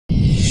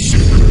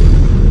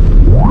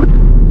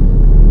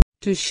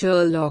To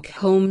Sherlock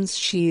Holmes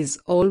she is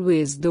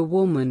always the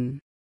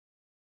woman.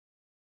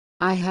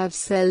 I have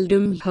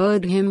seldom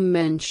heard him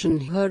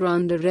mention her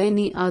under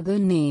any other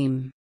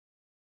name.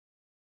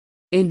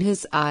 In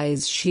his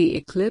eyes she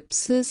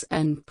eclipses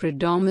and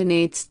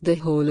predominates the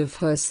whole of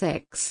her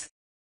sex.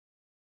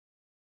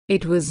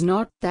 It was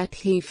not that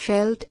he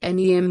felt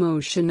any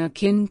emotion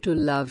akin to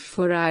love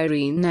for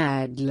Irene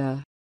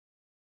Adler.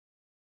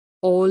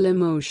 All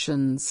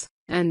emotions,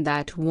 and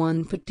that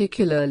one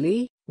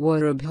particularly,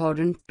 were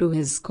abhorrent to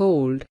his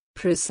cold,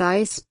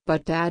 precise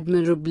but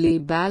admirably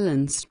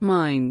balanced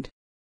mind.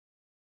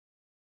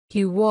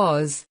 He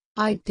was,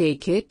 I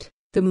take it,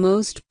 the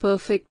most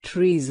perfect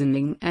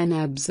reasoning and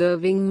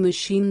observing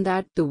machine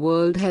that the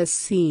world has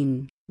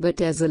seen,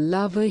 but as a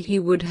lover he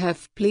would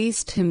have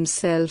placed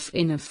himself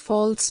in a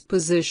false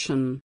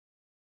position.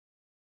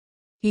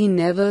 He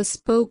never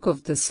spoke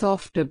of the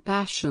softer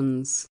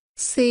passions,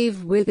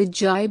 save with a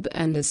jibe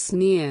and a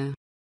sneer.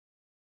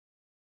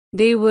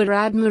 They were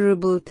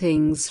admirable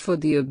things for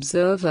the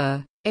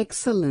observer,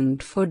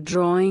 excellent for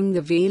drawing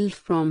the veil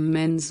from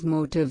men's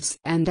motives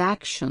and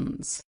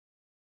actions.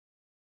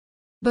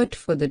 But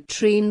for the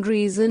trained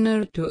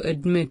reasoner to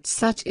admit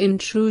such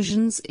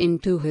intrusions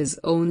into his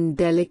own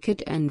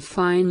delicate and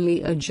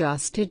finely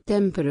adjusted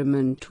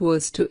temperament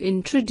was to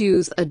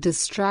introduce a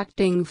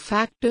distracting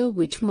factor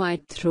which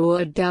might throw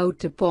a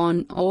doubt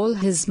upon all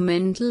his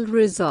mental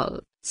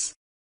results.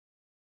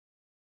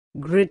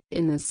 Grit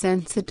in a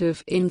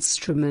sensitive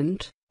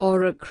instrument,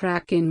 or a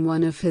crack in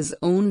one of his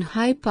own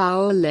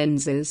high-power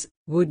lenses,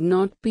 would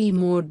not be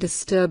more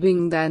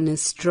disturbing than a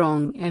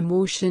strong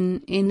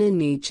emotion in a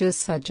nature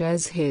such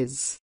as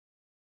his.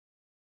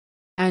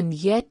 And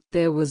yet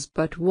there was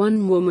but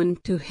one woman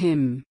to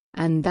him,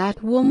 and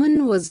that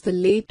woman was the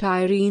late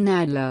Irene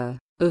Adler,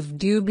 of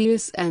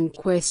dubious and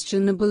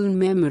questionable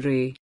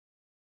memory.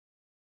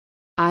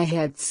 I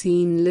had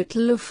seen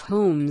little of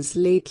Holmes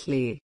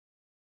lately.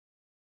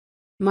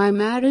 My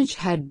marriage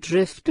had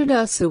drifted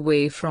us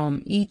away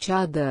from each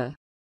other.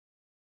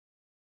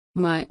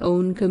 My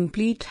own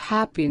complete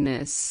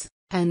happiness,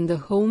 and the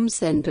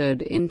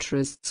home-centered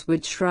interests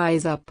which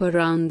rise up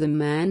around the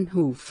man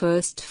who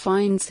first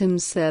finds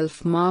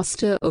himself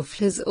master of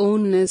his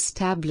own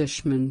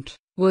establishment,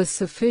 were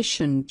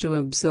sufficient to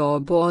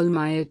absorb all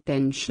my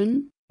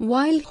attention,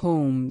 while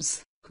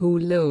Holmes, who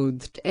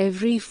loathed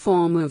every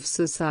form of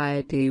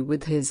society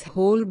with his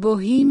whole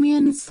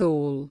Bohemian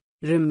soul,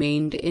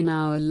 remained in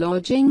our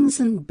lodgings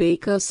in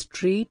Baker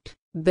Street,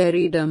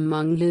 buried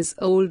among his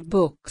old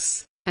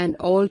books, and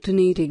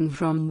alternating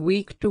from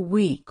week to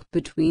week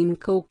between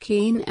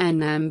cocaine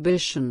and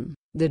ambition,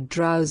 the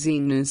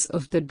drowsiness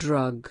of the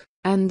drug,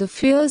 and the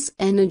fierce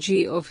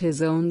energy of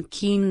his own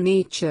keen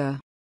nature.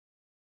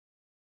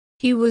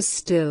 He was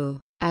still,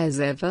 as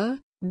ever,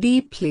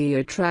 deeply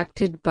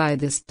attracted by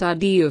the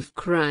study of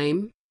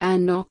crime,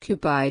 and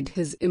occupied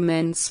his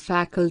immense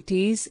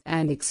faculties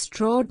and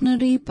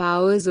extraordinary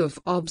powers of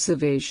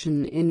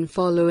observation in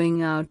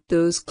following out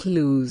those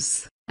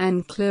clues,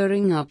 and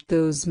clearing up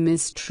those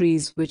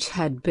mysteries which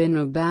had been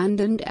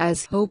abandoned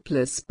as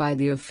hopeless by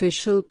the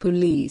official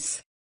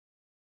police.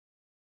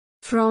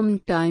 From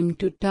time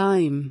to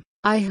time,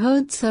 I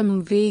heard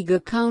some vague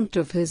account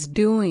of his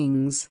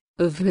doings,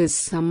 of his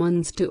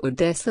summons to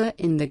Odessa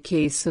in the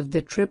case of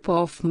the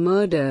Trip-off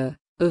murder,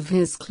 of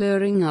his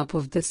clearing up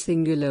of the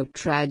singular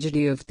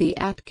tragedy of the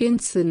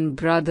Atkinson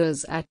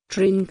brothers at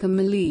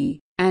Trincomalee,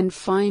 and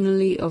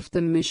finally of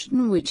the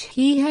mission which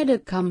he had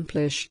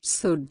accomplished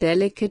so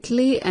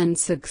delicately and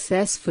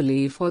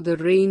successfully for the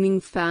reigning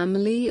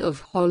family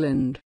of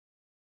Holland.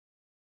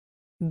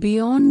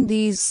 Beyond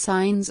these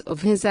signs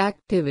of his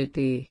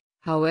activity,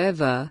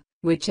 however,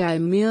 which I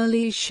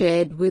merely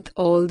shared with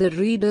all the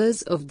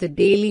readers of the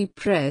daily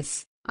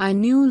press, I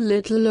knew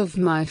little of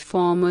my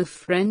former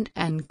friend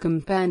and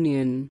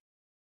companion.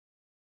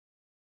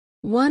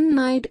 One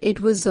night,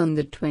 it was on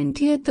the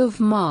 20th of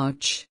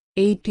March,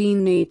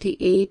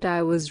 1888,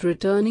 I was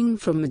returning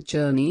from a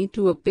journey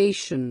to a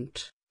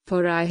patient,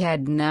 for I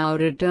had now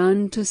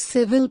returned to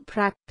civil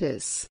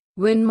practice,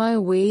 when my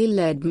way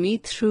led me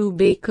through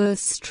Baker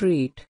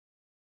Street.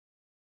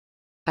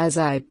 As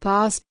I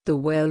passed the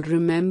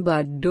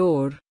well-remembered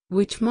door,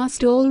 which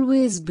must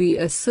always be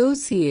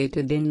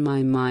associated in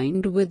my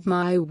mind with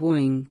my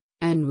wooing,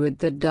 and with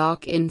the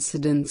dark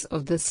incidents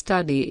of the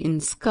study in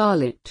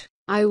scarlet,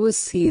 I was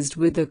seized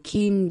with a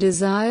keen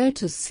desire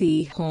to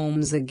see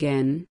Holmes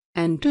again,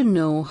 and to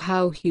know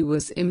how he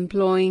was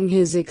employing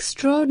his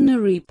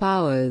extraordinary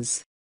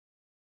powers.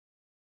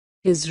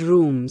 His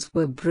rooms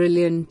were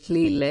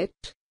brilliantly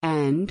lit,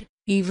 and,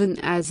 even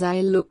as I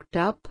looked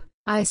up,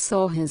 I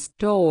saw his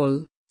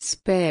tall,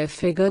 spare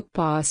figure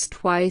pass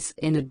twice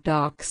in a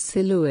dark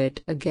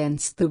silhouette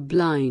against the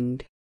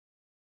blind.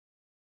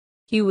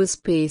 He was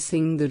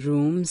pacing the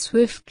room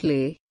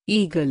swiftly,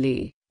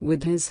 eagerly,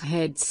 with his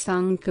head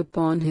sunk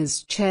upon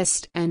his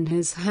chest and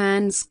his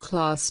hands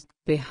clasped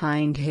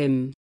behind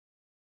him.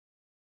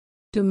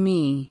 To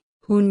me,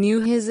 who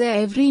knew his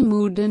every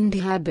mood and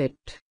habit,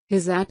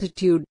 his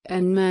attitude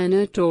and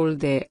manner told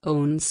their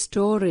own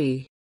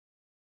story.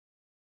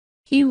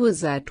 He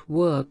was at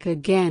work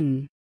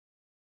again.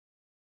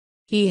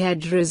 He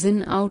had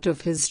risen out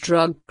of his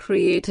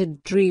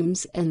drug-created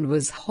dreams and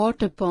was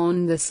hot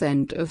upon the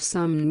scent of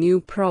some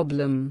new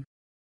problem.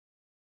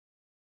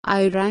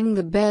 I rang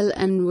the bell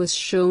and was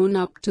shown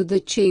up to the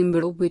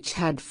chamber which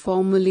had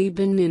formerly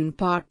been in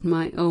part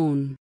my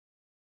own.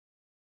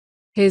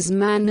 His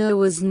manner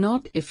was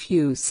not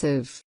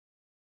effusive.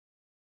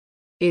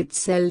 It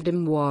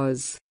seldom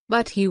was,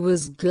 but he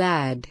was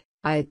glad,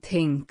 I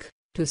think,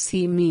 to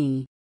see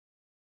me.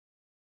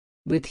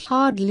 With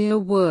hardly a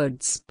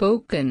word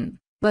spoken,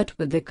 but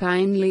with a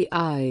kindly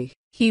eye,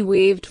 he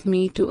waved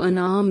me to an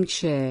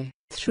armchair,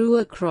 threw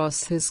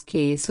across his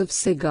case of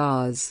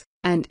cigars,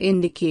 and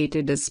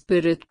indicated a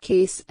spirit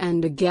case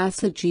and a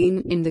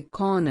gasogene in the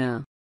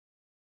corner.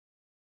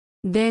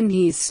 Then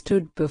he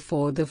stood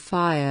before the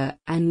fire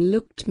and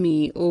looked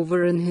me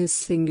over in his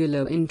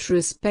singular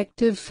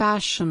introspective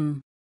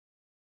fashion.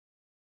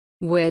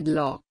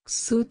 "Wedlock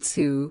suits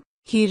you,"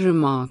 he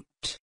remarked.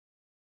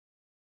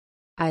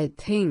 "I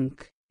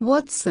think,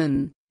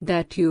 Watson,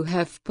 that you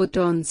have put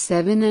on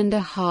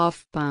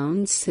 7.5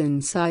 pounds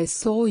since I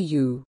saw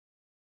you."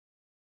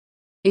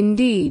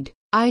 "Indeed,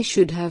 I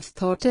should have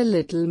thought a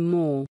little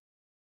more."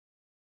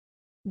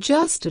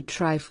 "Just a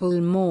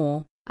trifle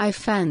more, I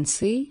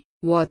fancy,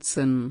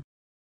 Watson."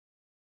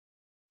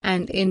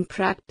 "And in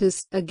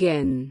practice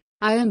again,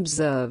 I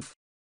observe."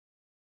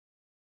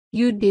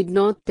 "You did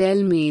not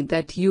tell me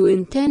that you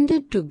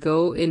intended to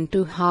go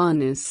into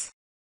harness."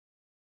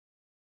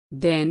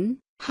 "Then,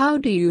 how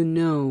do you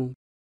know?"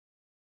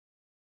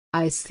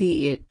 "I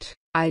see it,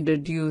 I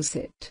deduce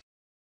it."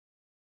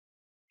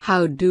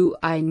 "How do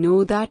I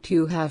know that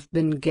you have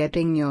been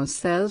getting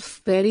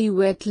yourself very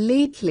wet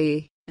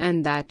lately,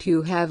 and that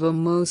you have a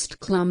most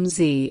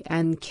clumsy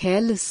and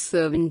careless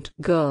servant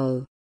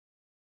girl?"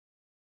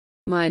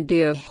 "My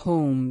dear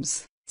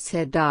Holmes,"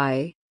 said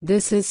I,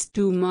 "this is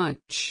too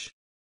much.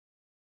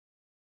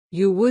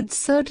 You would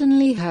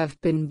certainly have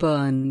been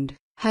burned,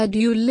 had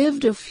you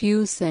lived a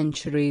few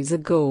centuries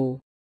ago.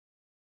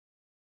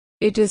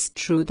 It is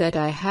true that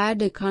I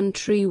had a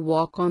country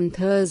walk on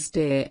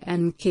Thursday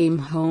and came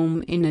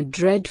home in a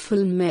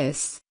dreadful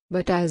mess,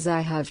 but as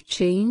I have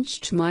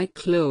changed my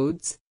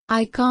clothes,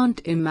 I can't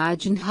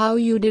imagine how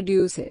you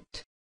deduce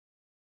it.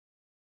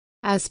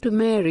 As to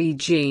Mary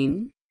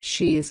Jane,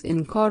 she is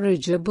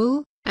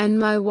incorrigible, and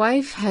my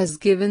wife has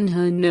given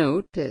her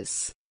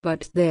notice,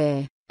 but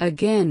there,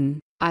 again,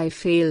 I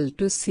fail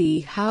to see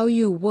how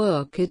you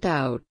work it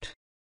out."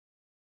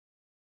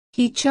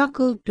 He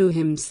chuckled to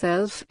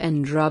himself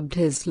and rubbed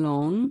his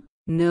long,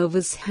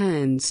 nervous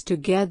hands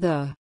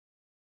together.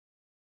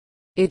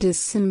 "It is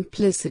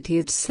simplicity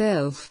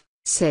itself,"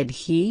 said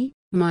he.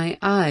 "My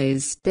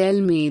eyes tell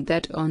me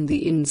that on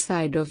the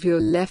inside of your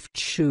left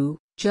shoe,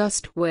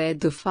 just where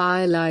the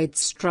firelight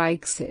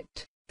strikes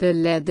it, the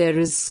leather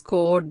is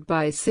scored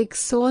by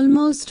 6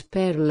 almost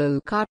parallel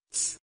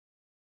cuts.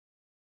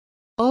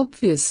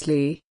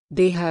 Obviously,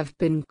 they have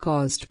been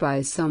caused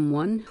by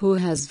someone who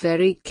has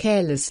very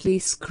carelessly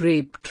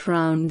scraped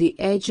round the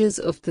edges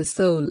of the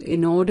sole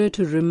in order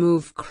to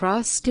remove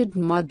crusted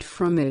mud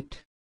from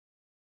it.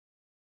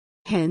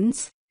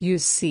 Hence, you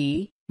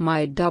see,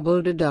 my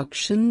double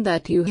deduction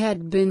that you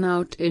had been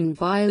out in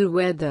vile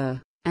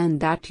weather, and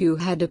that you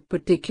had a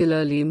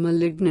particularly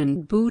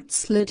malignant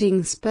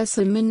boot-slitting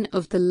specimen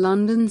of the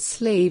London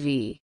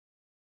slavey.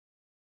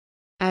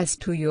 As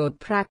to your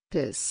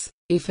practice,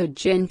 if a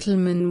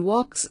gentleman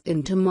walks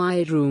into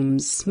my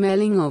rooms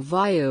smelling of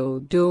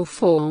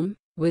iodoform,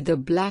 with a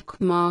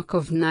black mark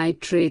of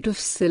nitrate of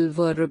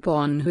silver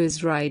upon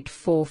his right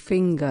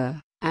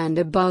forefinger, and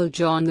a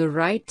bulge on the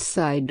right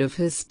side of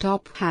his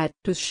top hat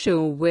to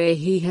show where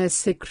he has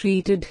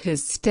secreted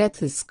his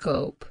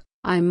stethoscope,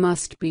 I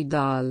must be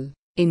dull,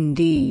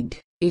 indeed,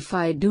 if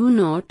I do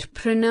not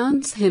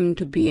pronounce him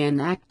to be an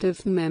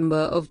active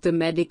member of the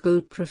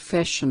medical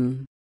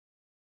profession."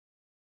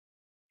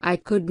 I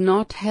could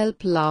not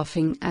help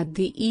laughing at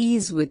the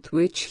ease with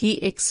which he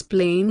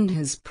explained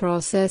his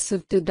process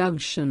of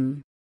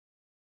deduction.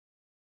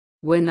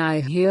 "When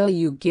I hear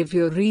you give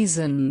your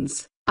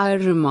reasons," I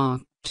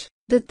remarked,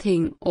 "the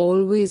thing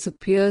always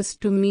appears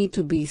to me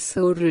to be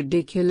so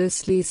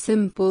ridiculously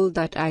simple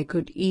that I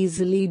could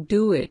easily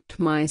do it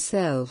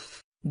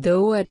myself,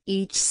 though at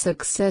each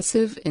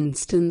successive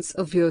instance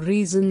of your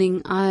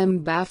reasoning I am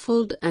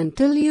baffled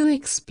until you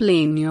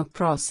explain your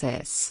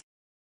process.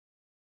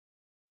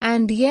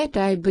 And yet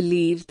I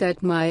believe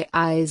that my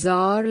eyes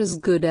are as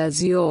good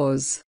as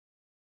yours."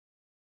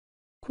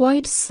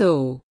 "Quite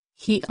so,"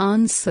 he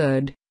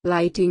answered,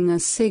 lighting a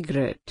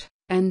cigarette,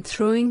 and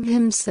throwing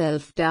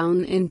himself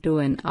down into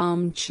an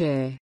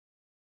armchair.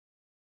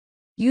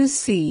 "You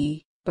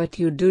see, but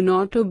you do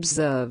not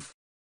observe.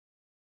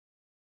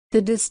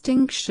 The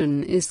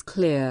distinction is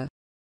clear.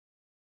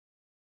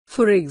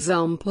 For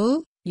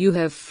example, you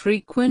have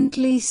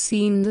frequently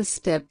seen the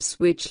steps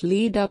which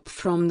lead up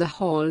from the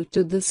hall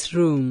to this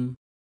room."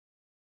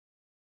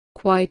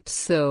 "Quite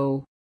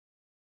so."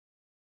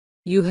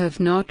 "You have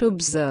not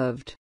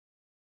observed.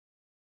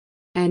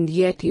 And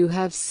yet you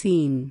have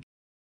seen."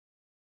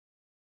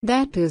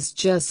 That is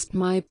just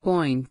my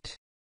point.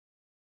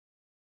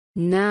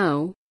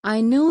 Now,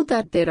 I know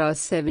that there are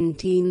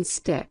 17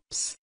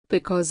 steps,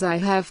 because I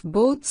have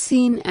both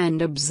seen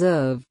and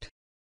observed.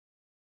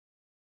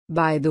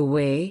 By the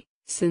way,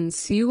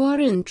 since you are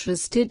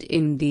interested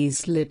in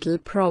these little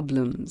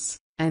problems,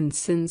 and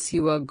since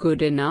you are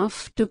good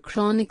enough to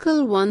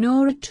chronicle one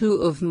or two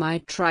of my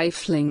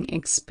trifling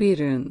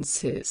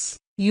experiences,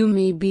 you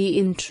may be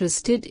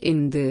interested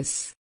in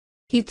this.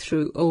 He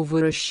threw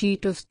over a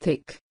sheet of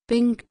thick,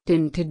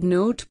 pink-tinted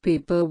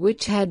notepaper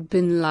which had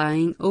been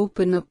lying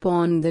open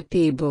upon the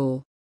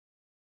table.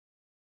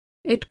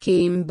 "It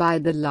came by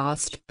the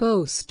last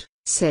post,"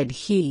 said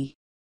he.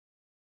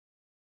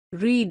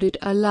 "Read it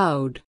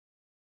aloud."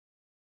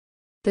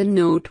 The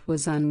note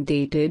was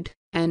undated,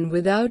 and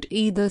without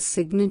either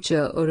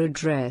signature or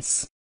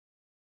address.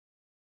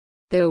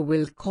 "They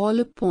will call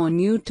upon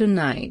you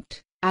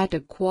tonight, at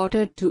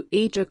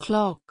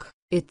 7:45,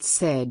 it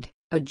said.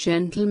 "A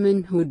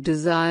gentleman who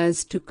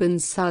desires to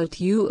consult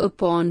you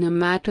upon a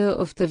matter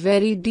of the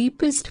very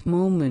deepest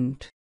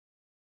moment.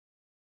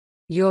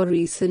 Your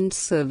recent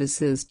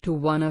services to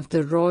one of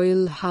the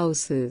royal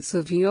houses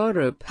of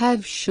Europe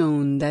have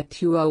shown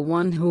that you are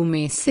one who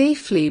may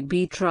safely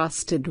be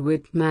trusted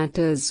with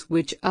matters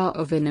which are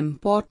of an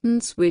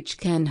importance which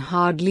can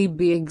hardly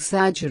be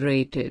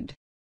exaggerated.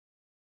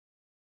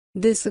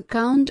 This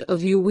account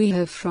of you we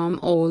have from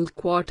all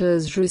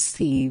quarters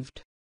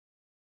received.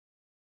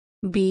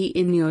 Be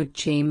in your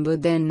chamber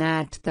then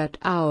at that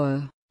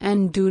hour,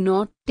 and do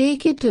not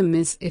take it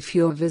amiss if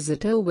your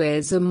visitor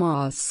wears a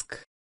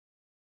mask."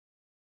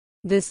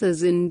 "This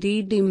is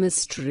indeed a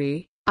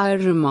mystery," I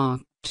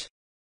remarked.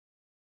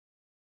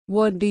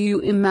 "What do you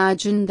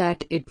imagine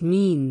that it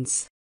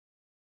means?"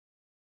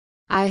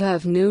 "I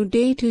have no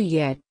data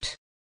yet."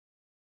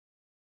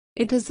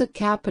 It is a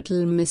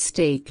capital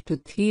mistake to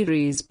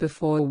theories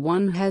before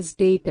one has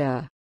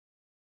data.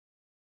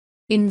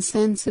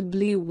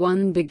 Insensibly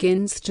one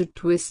begins to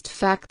twist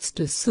facts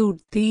to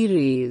suit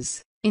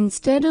theories,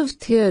 instead of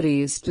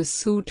theories to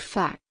suit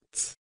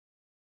facts.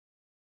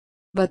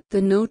 But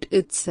the note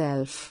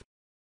itself,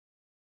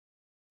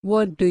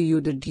 what do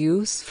you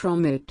deduce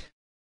from it?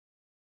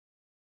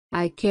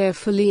 I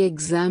carefully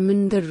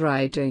examined the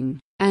writing,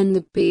 and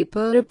the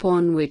paper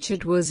upon which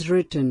it was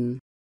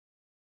written.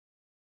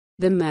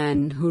 The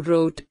man who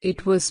wrote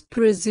it was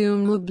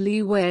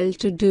presumably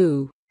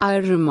well-to-do, I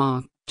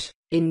remarked,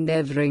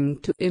 endeavoring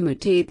to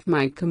imitate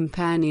my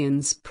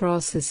companion's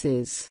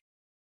processes.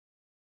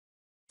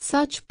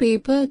 Such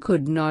paper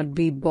could not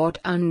be bought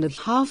under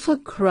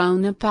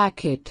 £0.50 a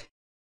packet.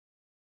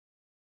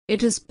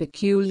 It is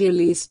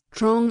peculiarly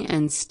strong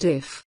and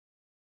stiff.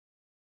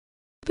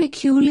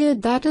 "Peculiar,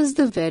 that is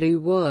the very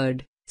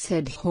word,"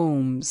 said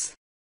Holmes.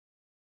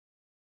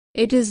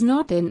 "It is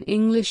not an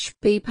English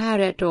paper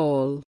at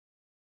all."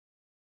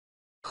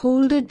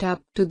 "Hold it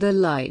up to the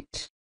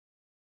light."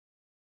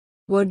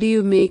 "What do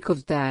you make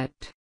of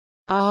that?"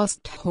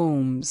 asked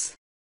Holmes.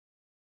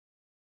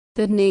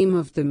 "The name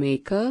of the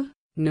maker,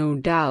 no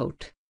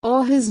doubt,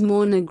 or his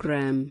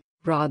monogram,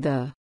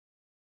 rather."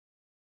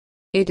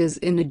 "It is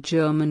in a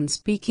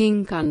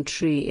German-speaking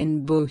country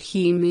in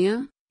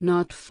Bohemia,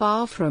 not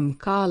far from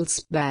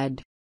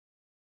Carlsbad.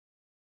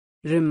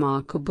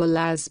 Remarkable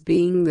as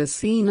being the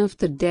scene of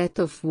the death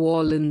of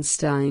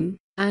Wallenstein,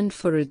 and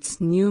for its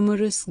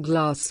numerous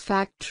glass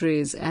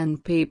factories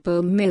and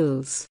paper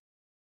mills."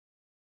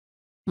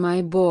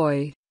 "My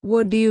boy,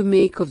 what do you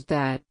make of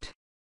that?"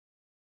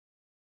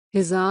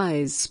 His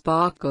eyes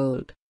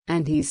sparkled,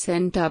 and he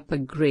sent up a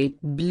great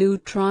blue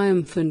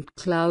triumphant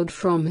cloud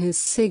from his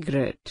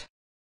cigarette.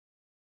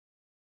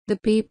 "The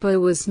paper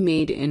was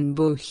made in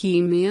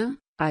Bohemia,"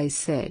 I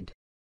said.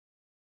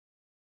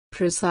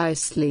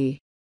 "Precisely.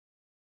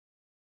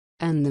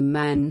 And the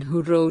man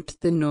who wrote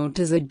the note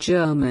is a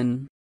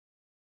German.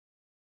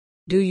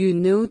 Do you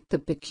note the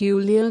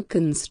peculiar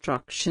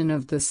construction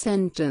of the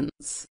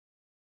sentence?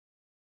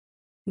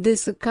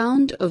 This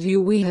account of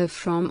you we have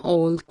from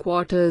all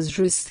quarters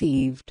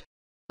received.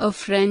 A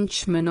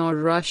Frenchman or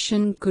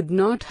Russian could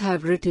not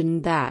have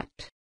written that.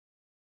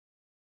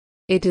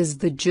 It is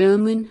the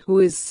German who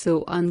is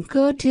so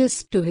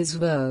uncourteous to his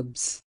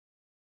verbs.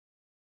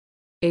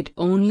 It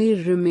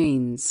only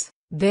remains,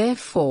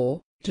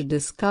 therefore, to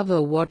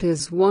discover what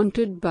is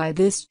wanted by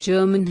this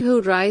German who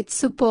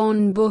writes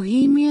upon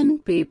Bohemian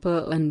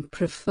paper and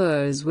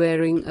prefers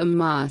wearing a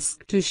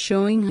mask to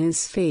showing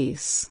his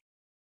face.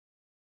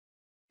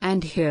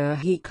 And here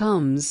he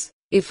comes,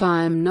 if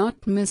I am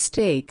not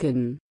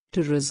mistaken,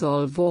 to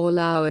resolve all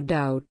our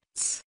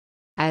doubts."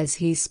 As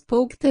he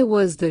spoke there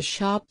was the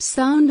sharp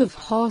sound of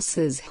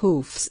horses'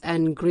 hoofs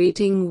and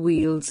grating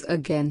wheels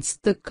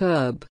against the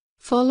curb,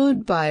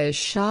 followed by a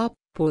sharp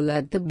pull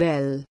at the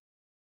bell.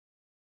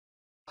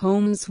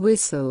 Holmes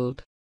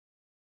whistled.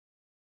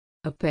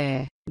 "A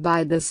pair,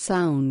 by the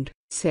sound,"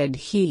 said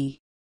he.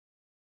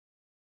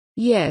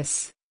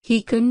 "Yes,"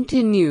 he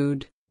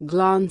continued,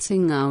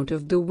 glancing out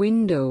of the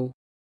window.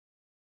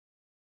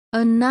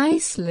 "A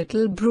nice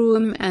little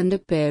brougham and a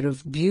pair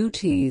of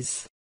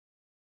beauties."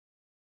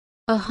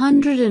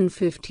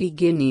 150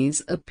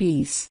 guineas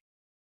apiece.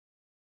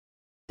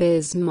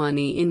 There's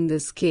money in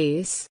this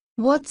case,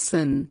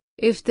 Watson,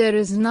 if there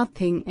is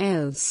nothing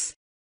else.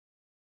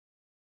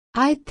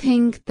 I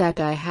think that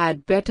I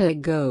had better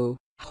go,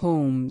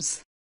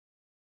 Holmes.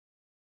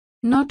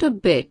 Not a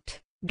bit,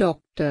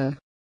 Doctor.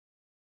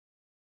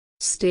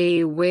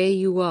 Stay where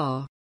you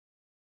are.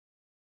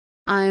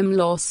 I am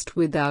lost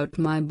without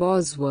my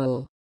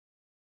Boswell.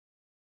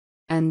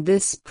 And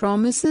this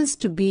promises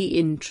to be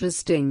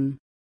interesting.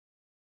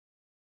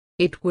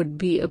 It would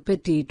be a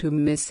pity to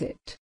miss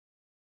it.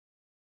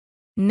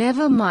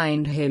 Never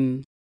mind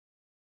him.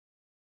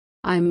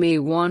 I may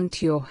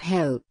want your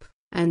help,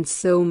 and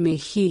so may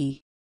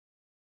he.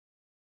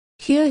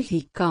 Here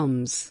he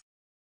comes.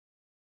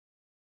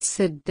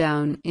 Sit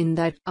down in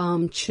that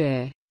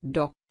armchair,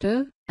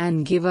 Doctor,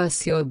 and give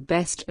us your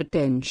best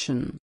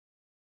attention.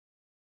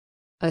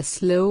 A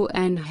slow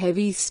and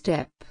heavy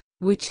step,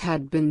 which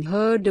had been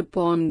heard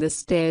upon the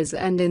stairs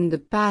and in the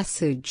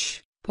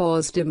passage,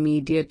 paused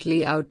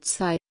immediately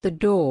outside the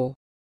door.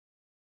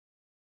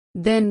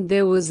 Then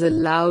there was a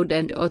loud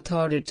and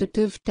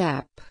authoritative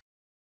tap.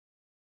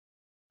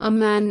 A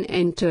man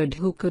entered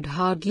who could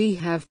hardly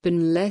have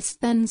been less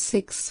than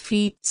 6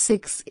 feet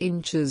 6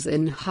 inches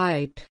in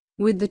height,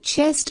 with the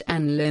chest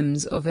and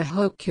limbs of a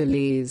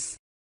Hercules.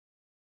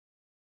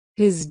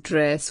 His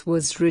dress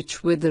was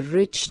rich with a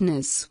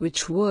richness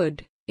which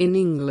would, in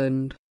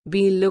England,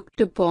 be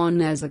looked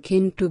upon as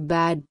akin to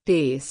bad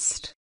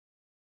taste.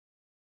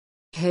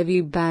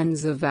 Heavy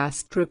bands of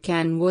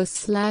astrakhan were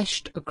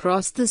slashed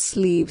across the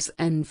sleeves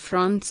and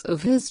fronts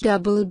of his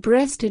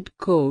double-breasted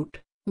coat,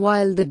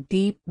 while the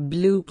deep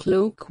blue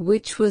cloak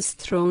which was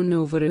thrown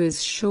over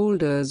his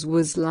shoulders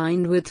was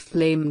lined with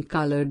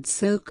flame-colored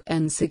silk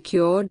and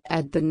secured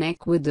at the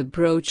neck with a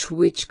brooch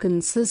which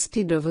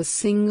consisted of a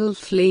single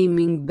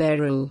flaming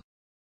beryl.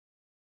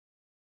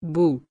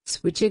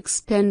 Boots which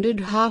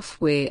extended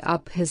halfway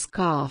up his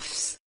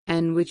calves,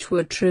 and which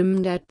were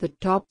trimmed at the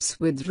tops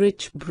with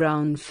rich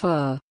brown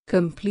fur,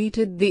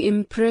 completed the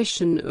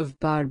impression of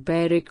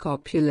barbaric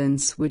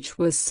opulence which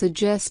was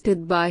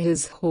suggested by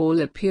his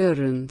whole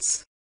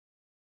appearance.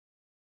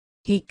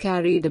 He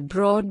carried a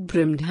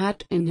broad-brimmed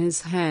hat in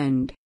his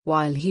hand,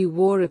 while he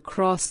wore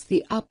across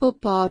the upper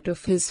part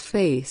of his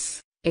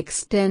face,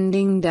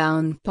 extending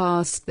down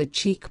past the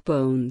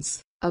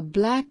cheekbones, a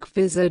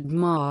black-visored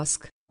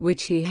mask,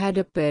 which he had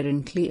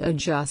apparently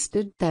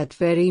adjusted that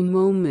very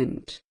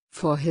moment,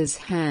 for his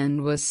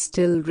hand was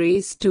still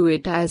raised to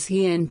it as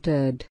he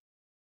entered.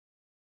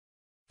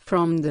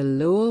 From the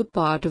lower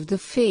part of the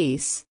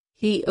face,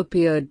 he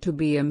appeared to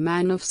be a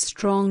man of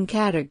strong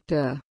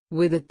character,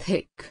 with a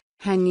thick,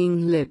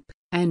 hanging lip,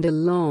 and a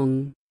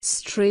long,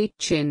 straight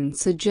chin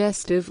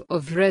suggestive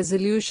of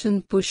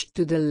resolution pushed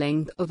to the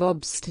length of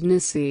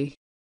obstinacy.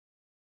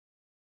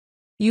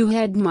 "You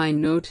had my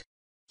note?"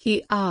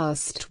 he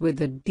asked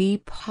with a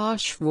deep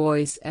harsh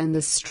voice and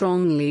a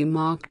strongly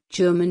marked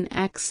German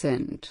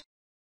accent.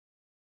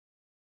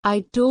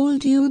 "I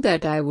told you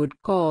that I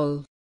would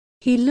call."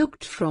 He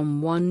looked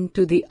from one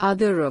to the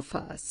other of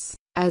us,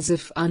 as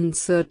if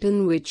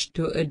uncertain which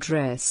to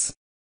address.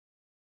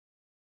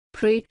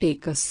 "Pray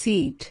take a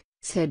seat,"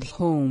 said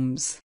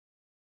Holmes.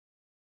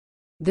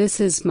 "This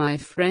is my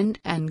friend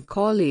and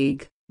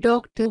colleague,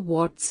 Dr.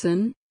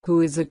 Watson,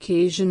 who is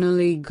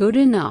occasionally good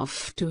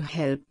enough to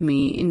help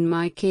me in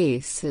my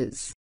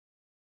cases.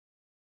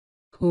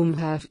 Whom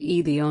have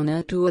ye the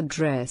honor to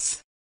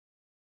address?"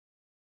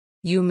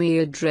 "You may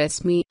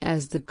address me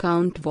as the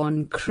Count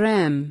von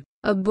Kramm,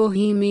 a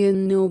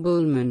Bohemian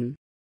nobleman.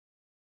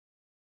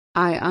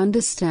 I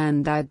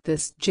understand that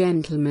this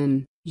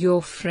gentleman,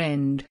 your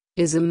friend,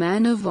 is a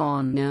man of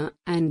honor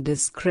and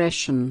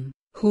discretion,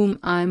 whom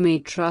I may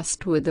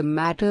trust with a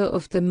matter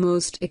of the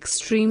most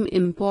extreme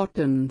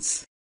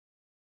importance.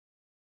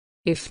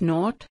 If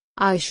not,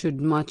 I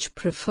should much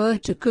prefer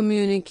to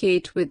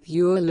communicate with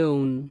you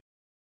alone."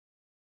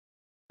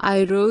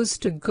 I rose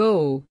to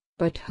go,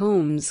 but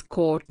Holmes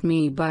caught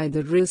me by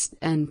the wrist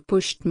and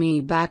pushed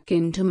me back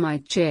into my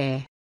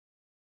chair.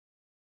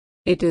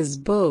 "It is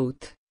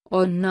both,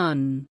 or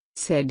none,"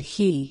 said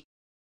he.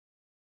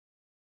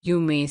 "You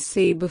may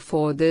say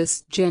before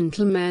this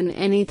gentleman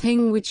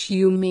anything which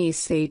you may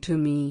say to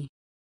me."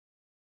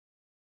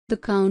 The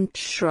Count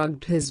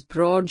shrugged his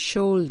broad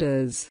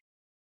shoulders.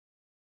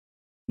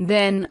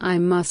 "Then I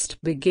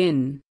must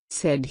begin,"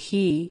 said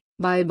he,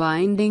 "by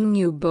binding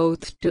you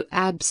both to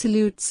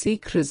absolute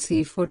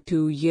secrecy for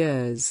 2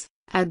 years.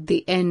 At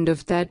the end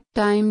of that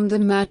time the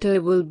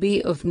matter will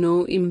be of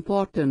no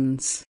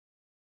importance.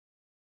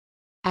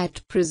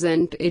 At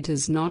present it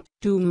is not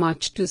too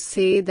much to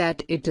say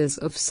that it is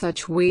of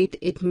such weight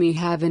it may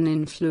have an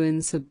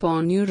influence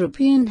upon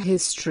European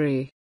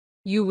history.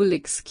 You will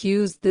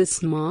excuse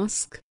this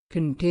mask,"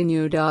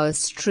 continued our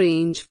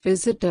strange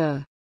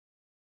visitor.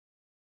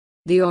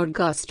 "The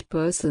august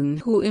person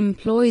who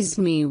employs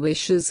me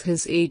wishes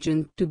his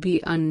agent to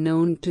be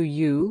unknown to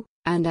you,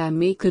 and I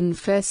may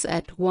confess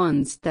at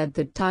once that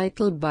the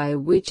title by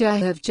which I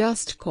have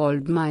just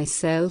called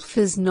myself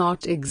is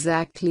not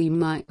exactly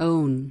my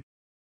own.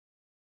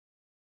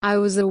 I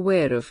was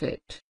aware of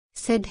it,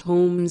 said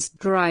Holmes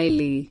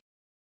dryly.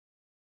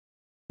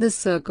 The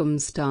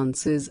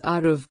circumstances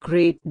are of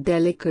great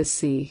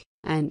delicacy,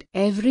 and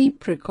every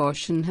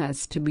precaution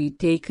has to be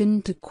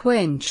taken to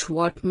quench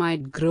what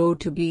might grow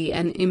to be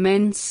an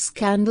immense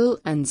scandal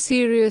and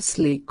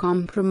seriously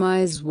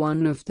compromise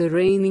one of the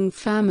reigning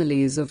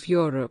families of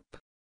Europe.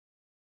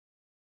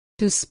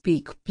 To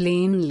speak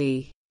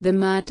plainly, the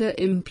matter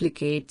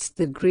implicates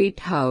the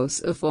great house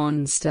of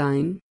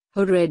Ornstein,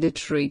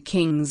 hereditary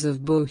kings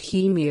of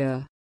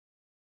Bohemia.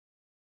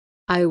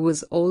 I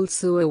was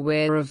also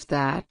aware of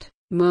that,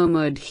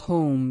 murmured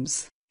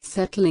Holmes,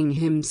 settling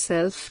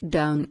himself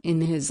down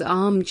in his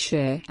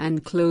armchair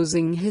and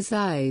closing his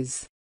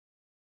eyes.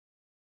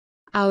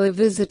 Our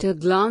visitor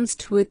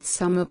glanced with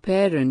some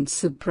apparent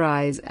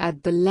surprise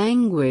at the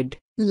languid,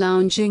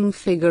 lounging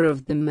figure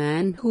of the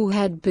man who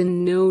had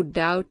been no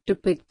doubt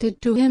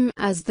depicted to him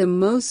as the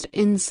most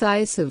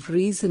incisive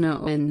reasoner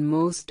and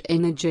most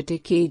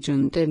energetic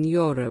agent in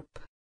Europe.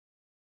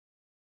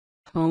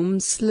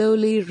 Holmes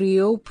slowly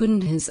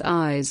reopened his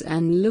eyes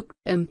and looked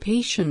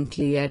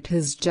impatiently at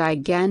his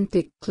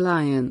gigantic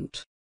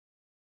client.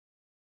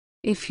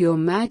 "If your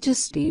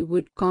Majesty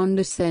would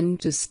condescend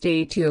to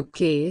state your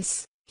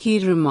case," he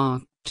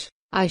remarked,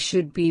 "I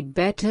should be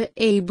better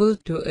able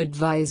to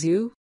advise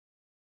you."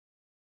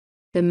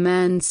 The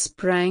man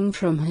sprang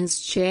from his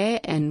chair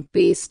and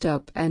paced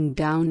up and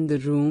down the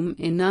room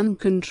in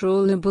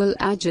uncontrollable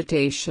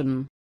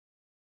agitation.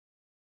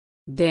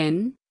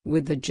 Then,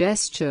 with a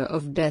gesture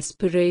of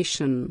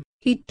desperation,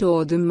 he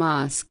tore the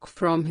mask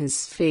from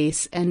his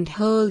face and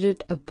hurled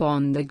it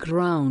upon the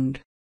ground.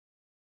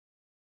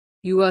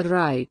 "You are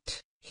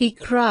right," he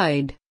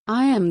cried,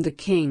 "I am the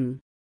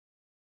king.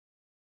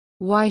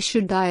 Why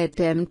should I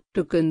attempt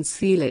to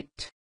conceal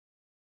it?"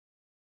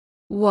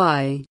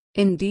 "Why,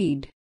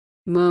 indeed?"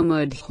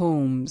 murmured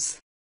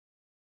Holmes.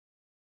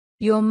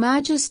 "Your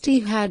Majesty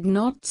had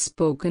not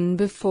spoken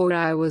before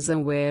I was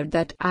aware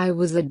that I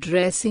was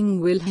addressing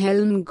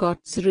Wilhelm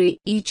Gottfried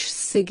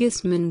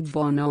Sigismund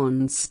von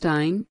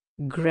Ornstein,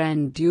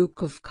 Grand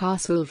Duke of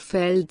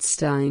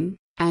Kassel-Feldstein,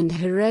 and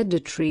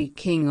hereditary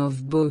King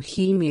of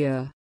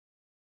Bohemia."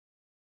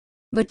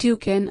 "But you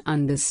can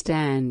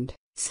understand,"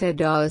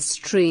 said our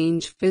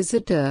strange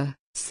visitor,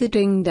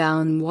 sitting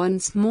down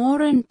once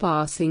more and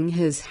passing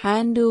his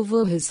hand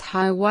over his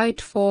high white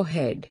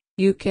forehead,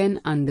 "you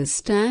can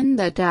understand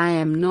that I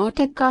am not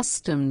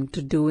accustomed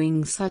to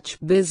doing such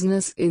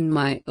business in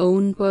my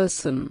own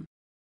person.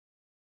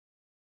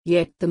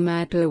 Yet the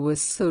matter was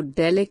so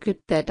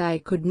delicate that I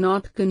could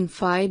not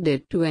confide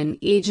it to an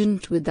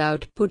agent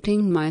without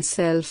putting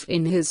myself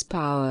in his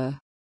power.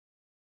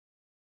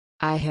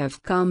 I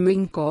have come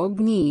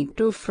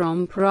incognito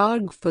from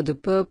Prague for the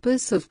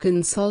purpose of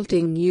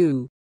consulting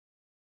you."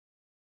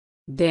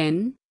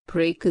 "Then,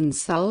 pray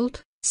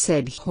consult,"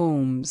 said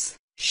Holmes,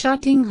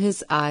 shutting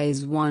his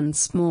eyes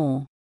once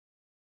more.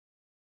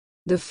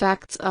 "The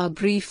facts are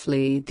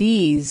briefly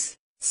these.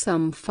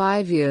 Some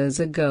 5 years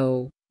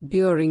ago,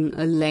 during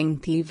a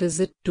lengthy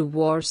visit to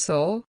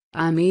Warsaw,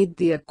 I made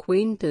the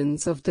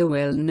acquaintance of the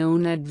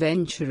well-known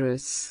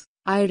adventuress,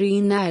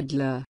 Irene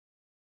Adler.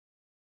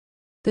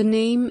 The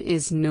name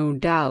is no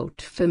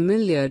doubt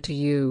familiar to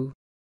you.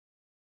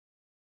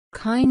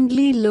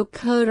 Kindly look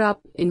her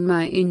up in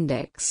my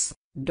index,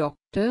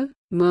 Doctor,"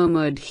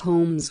 murmured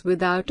Holmes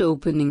without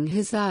opening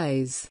his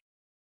eyes.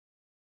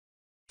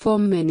 For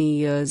many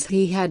years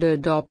he had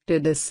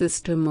adopted a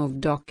system of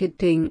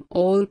docketing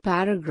all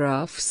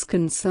paragraphs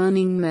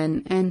concerning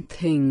men and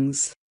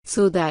things,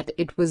 so that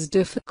it was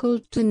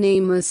difficult to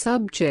name a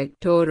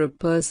subject or a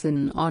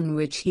person on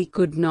which he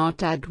could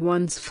not at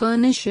once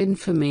furnish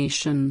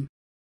information.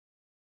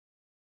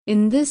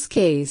 In this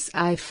case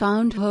I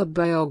found her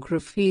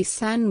biography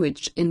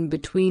sandwiched in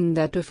between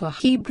that of a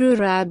Hebrew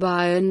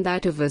rabbi and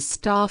that of a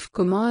staff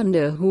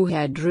commander who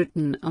had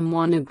written a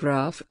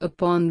monograph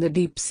upon the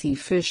deep-sea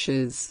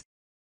fishes.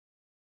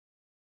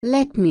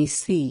 "Let me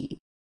see,"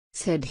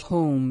 said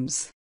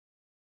Holmes.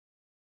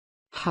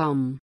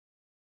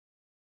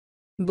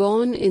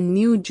 Born in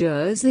New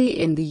Jersey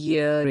in the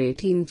year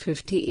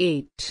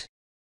 1858.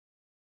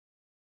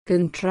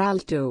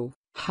 Contralto,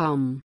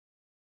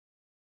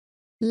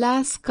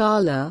 La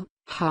Scala,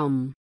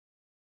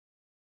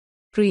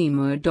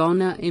 Prima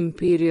donna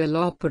Imperial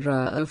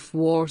Opera of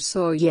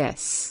Warsaw,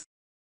 yes.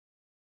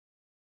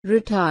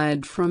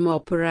 Retired from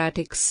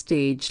operatic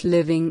stage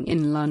living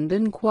in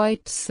London,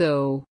 quite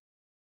so.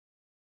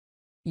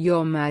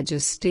 Your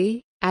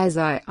Majesty, as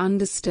I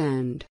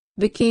understand,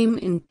 became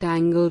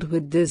entangled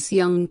with this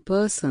young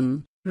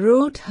person,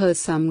 wrote her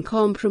some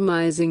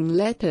compromising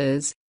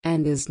letters,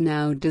 and is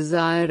now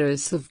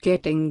desirous of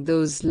getting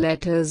those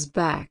letters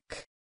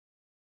back.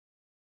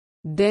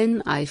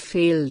 Then I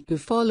failed to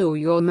follow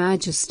your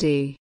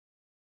Majesty.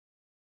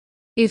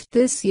 If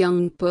this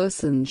young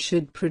person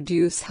should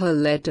produce her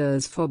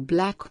letters for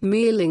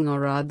blackmailing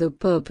or other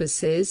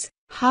purposes,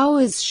 how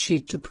is she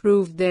to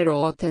prove their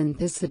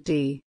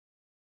authenticity?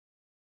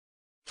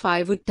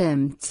 5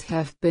 attempts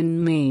have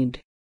been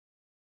made.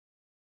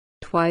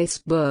 Twice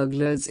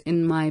burglars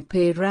in my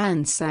pay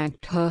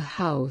ransacked her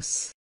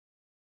house.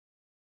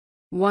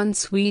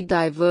 Once we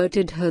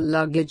diverted her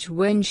luggage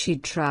when she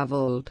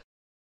traveled.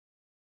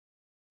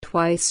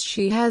 Twice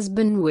she has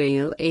been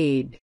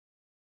waylaid.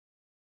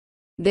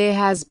 There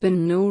has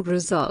been no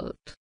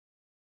result.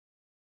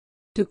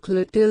 To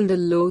Clotilde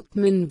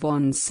Lothman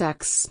von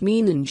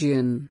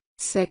Saxe-Meiningen,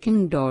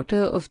 second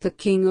daughter of the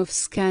King of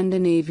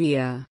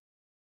Scandinavia.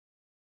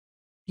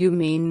 You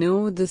may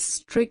know the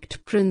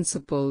strict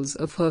principles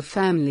of her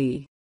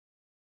family.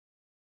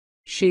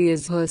 She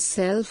is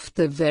herself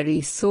the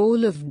very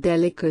soul of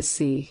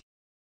delicacy.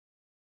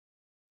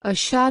 A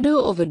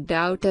shadow of a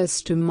doubt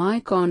as to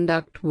my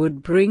conduct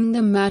would bring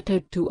the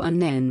matter to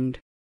an end.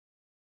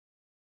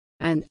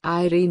 And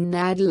Irene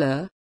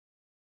Nadler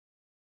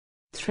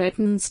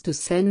threatens to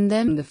send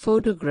them the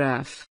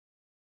photograph.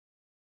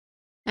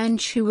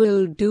 And she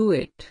will do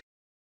it.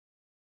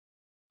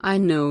 I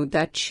know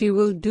that she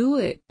will do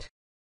it.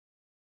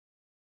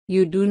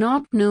 You do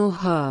not know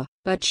her,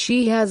 but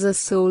she has a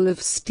soul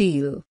of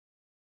steel.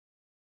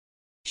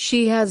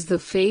 She has the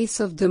face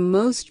of the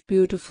most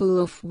beautiful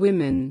of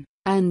women,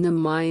 and the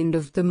mind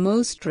of the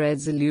most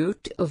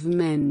resolute of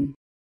men.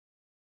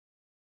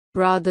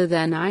 Rather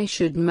than I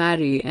should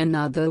marry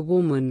another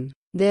woman,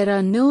 there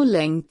are no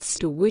lengths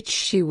to which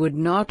she would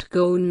not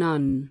go,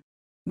 none,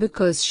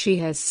 because she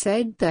has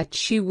said that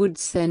she would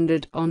send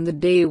it on the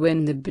day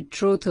when the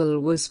betrothal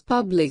was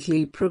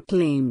publicly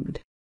proclaimed.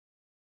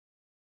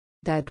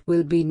 That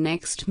will be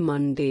next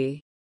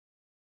Monday.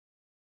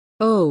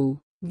 Oh,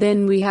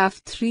 then we have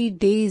 3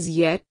 days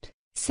yet,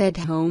 said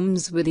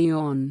Holmes with a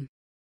yawn.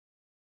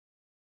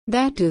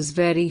 That is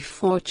very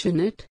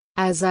fortunate,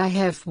 as I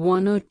have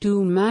 1 or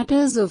 2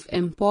 matters of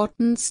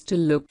importance to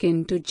look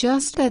into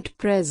just at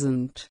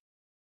present.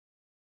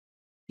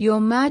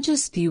 Your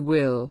Majesty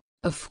will,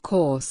 of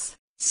course,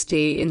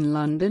 stay in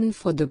London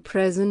for the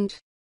present?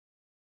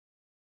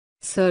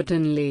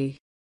 Certainly.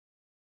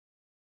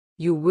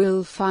 You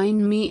will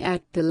find me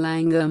at the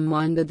Langham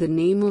under the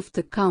name of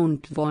the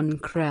Count von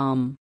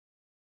Kram.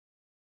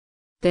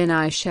 Then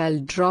I shall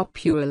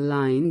drop you a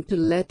line to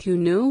let you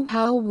know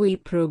how we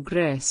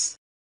progress.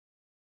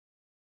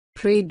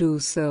 Pray do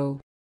so.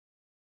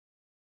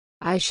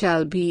 I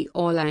shall be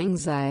all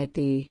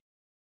anxiety.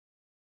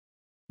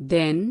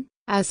 Then,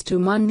 as to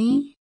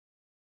money?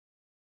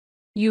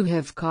 You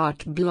have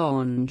carte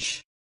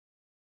blanche.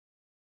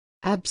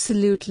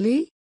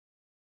 Absolutely?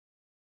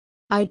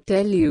 I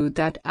tell you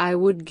that I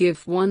would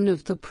give one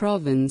of the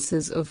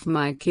provinces of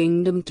my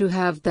kingdom to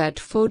have that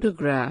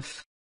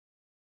photograph.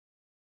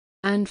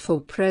 And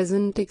for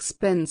present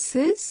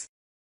expenses?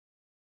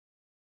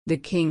 The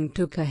king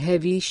took a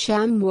heavy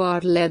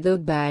chamois leather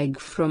bag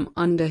from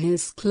under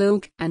his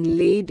cloak and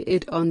laid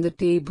it on the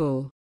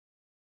table.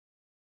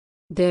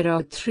 There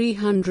are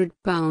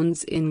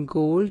 £300 in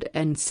gold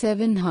and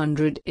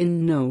 700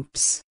 in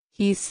notes,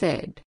 he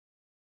said.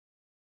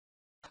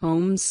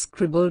 Holmes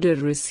scribbled a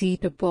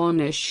receipt upon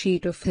a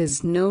sheet of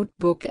his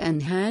notebook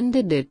and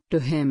handed it to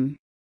him.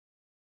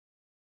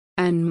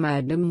 And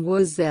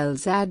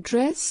Mademoiselle's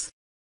address?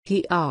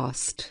 He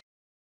asked.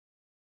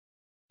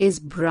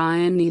 Is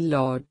Briony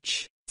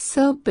Lodge,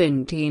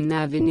 Serpentine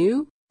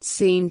Avenue,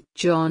 St.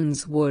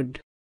 John's Wood.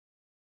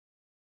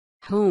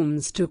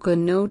 Holmes took a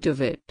note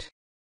of it.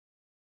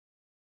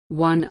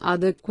 One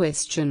other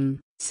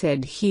question,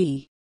 said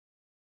he.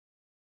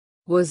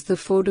 Was the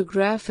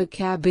photograph a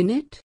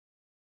cabinet?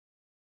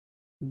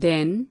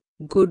 Then,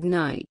 good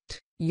night,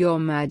 Your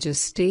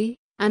Majesty,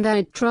 and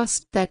I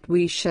trust that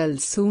we shall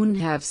soon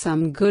have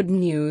some good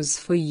news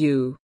for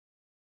you.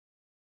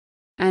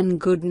 And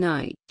good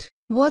night,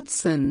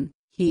 Watson,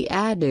 he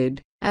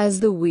added, as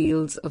the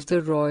wheels of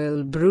the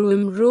royal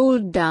brougham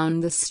rolled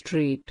down the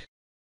street.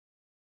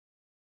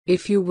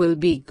 If you will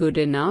be good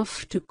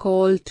enough to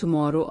call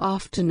tomorrow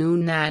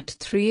afternoon at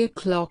 3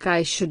 o'clock,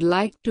 I should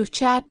like to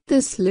chat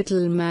this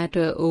little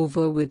matter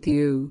over with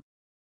you.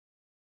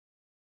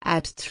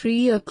 At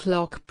 3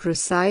 o'clock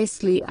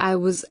precisely I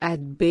was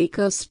at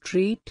Baker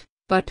Street,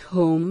 but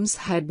Holmes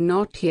had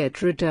not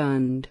yet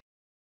returned.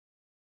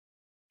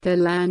 The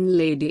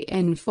landlady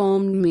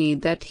informed me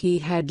that he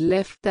had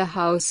left the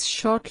house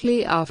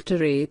shortly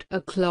after 8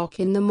 o'clock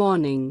in the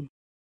morning.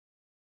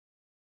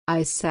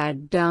 I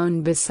sat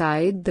down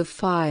beside the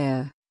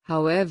fire,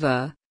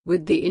 however,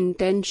 with the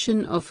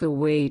intention of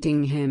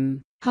awaiting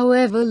him,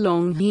 however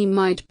long he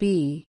might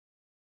be.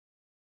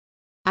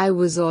 I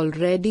was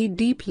already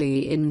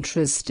deeply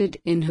interested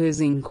in his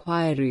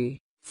inquiry,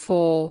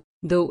 for,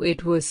 though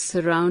it was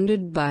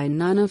surrounded by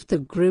none of the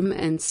grim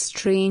and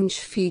strange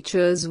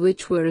features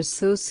which were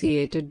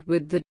associated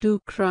with the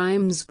 2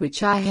 crimes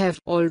which I have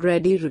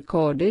already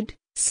recorded,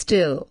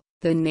 still,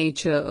 the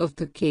nature of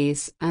the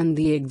case and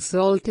the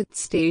exalted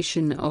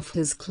station of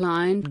his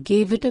client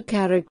gave it a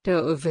character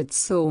of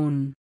its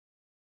own.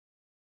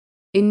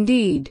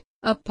 Indeed,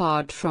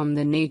 apart from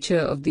the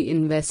nature of the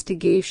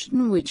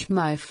investigation which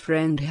my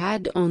friend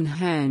had on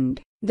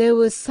hand, there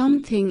was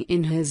something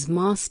in his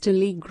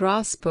masterly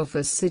grasp of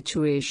a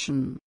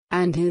situation,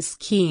 and his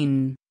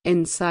keen,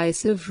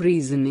 incisive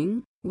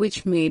reasoning,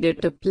 which made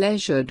it a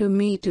pleasure to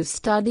me to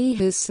study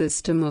his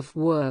system of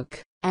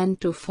work,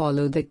 and to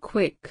follow the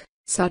quick,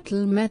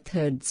 subtle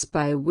methods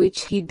by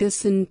which he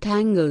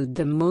disentangled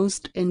the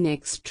most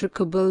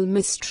inextricable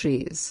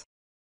mysteries.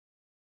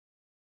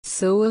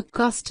 So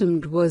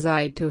accustomed was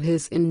I to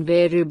his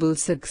invariable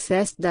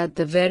success that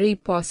the very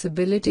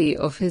possibility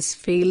of his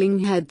failing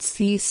had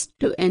ceased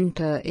to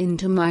enter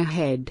into my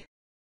head.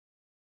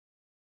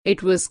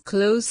 It was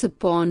close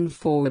upon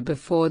 4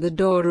 before the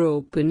door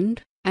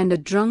opened, and a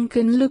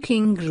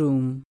drunken-looking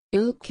groom,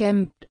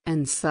 ill-kempt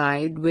and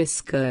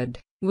side-whiskered,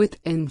 with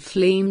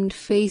inflamed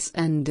face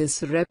and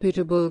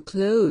disreputable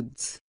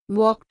clothes,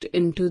 walked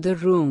into the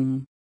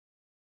room.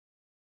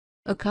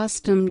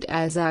 Accustomed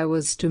as I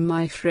was to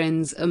my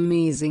friend's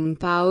amazing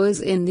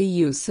powers in the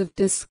use of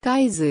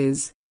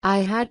disguises, I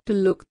had to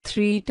look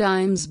 3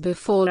 times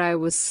before I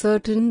was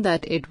certain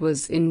that it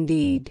was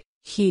indeed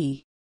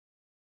he.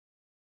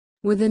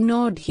 With a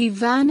nod he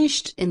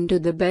vanished into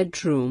the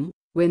bedroom,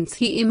 whence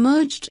he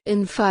emerged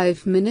in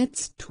 5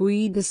 minutes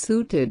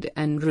tweed-suited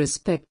and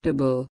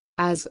respectable,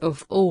 as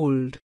of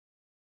old.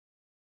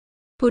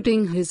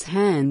 Putting his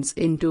hands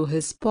into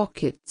his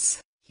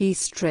pockets, he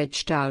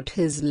stretched out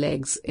his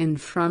legs in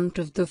front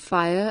of the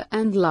fire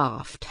and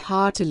laughed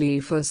heartily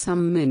for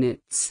some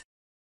minutes.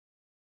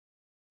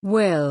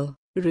 "Well,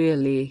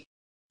 really,"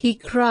 he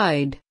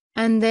cried,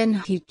 and then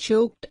he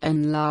choked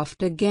and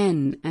laughed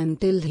again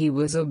until he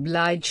was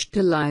obliged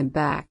to lie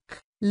back,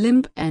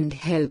 limp and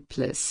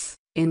helpless,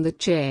 in the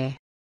chair.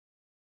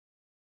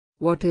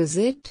 "What is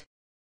it?"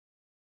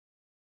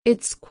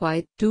 "It's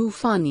quite too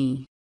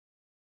funny.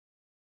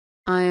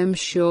 I am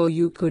sure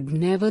you could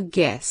never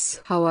guess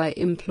how I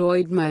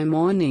employed my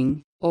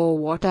morning, or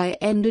what I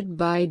ended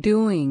by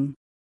doing."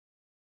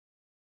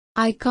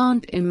 "I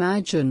can't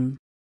imagine."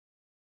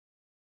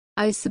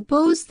 "I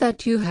suppose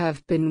that you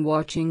have been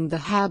watching the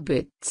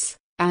habits,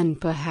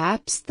 and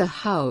perhaps the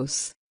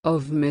house,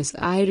 of Miss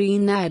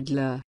Irene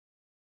Adler."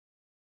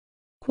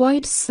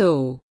 "Quite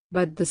so,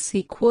 but the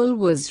sequel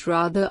was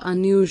rather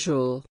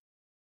unusual.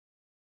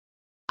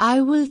 I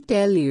will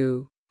tell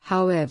you,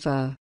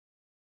 however.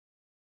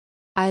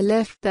 I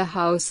left the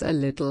house a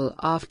little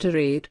after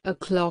 8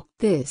 o'clock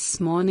this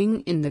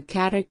morning in the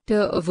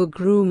character of a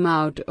groom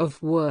out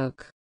of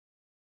work.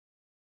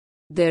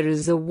 There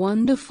is a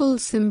wonderful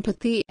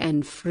sympathy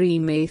and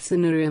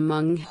freemasonry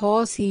among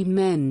horsey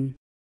men.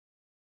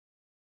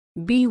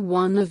 Be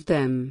one of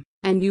them,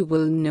 and you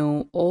will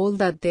know all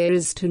that there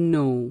is to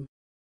know.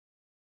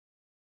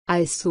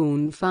 I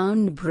soon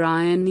found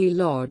Briony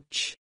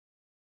Lodge.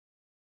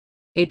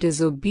 It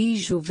is a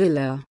bijou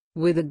villa,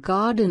 with a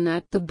garden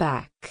at the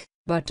back,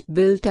 but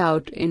built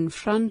out in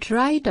front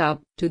right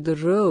up to the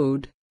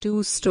road,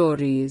 2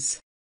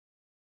 stories.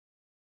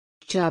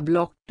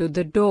 Block to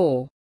the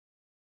door.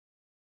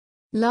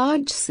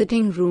 Large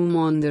sitting room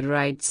on the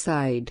right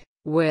side,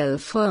 well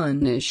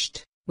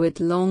furnished, with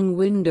long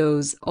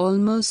windows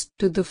almost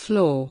to the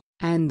floor,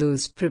 and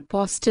those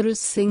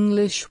preposterous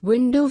English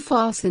window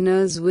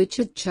fasteners which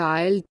a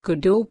child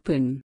could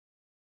open.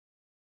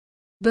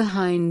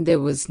 Behind there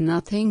was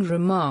nothing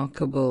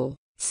remarkable,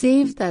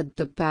 save that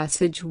the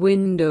passage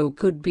window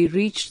could be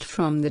reached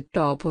from the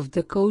top of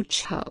the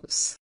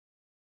coach-house.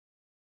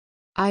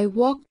 I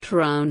walked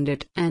round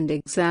it and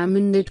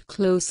examined it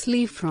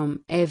closely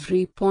from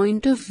every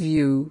point of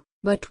view,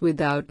 but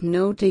without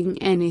noting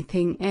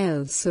anything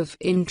else of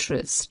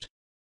interest.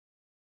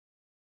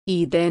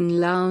 He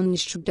then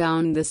lounged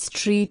down the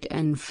street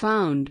and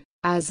found,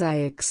 as I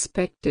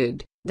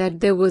expected, that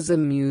there was a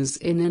mews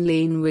in a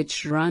lane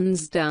which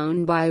runs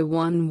down by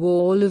one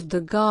wall of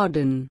the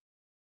garden.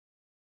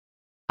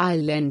 I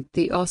lent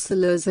the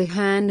ostlers a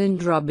hand in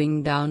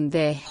rubbing down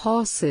their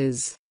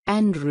horses,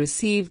 and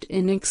received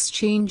in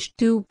exchange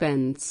 2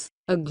 pence,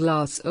 a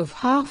glass of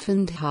half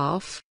and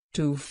half,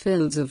 2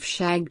 fills of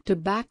shag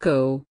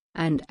tobacco,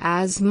 and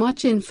as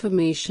much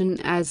information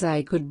as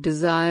I could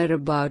desire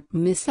about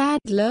Miss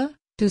Adler,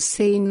 to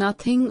say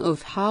nothing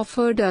of half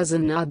a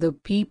dozen other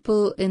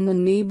people in the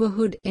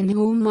neighborhood in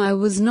whom I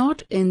was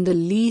not in the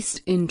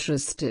least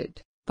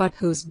interested, but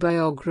whose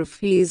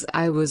biographies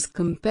I was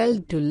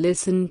compelled to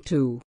listen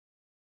to.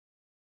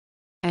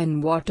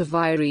 "And what of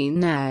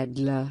Irene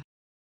Adler?"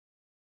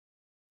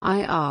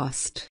 I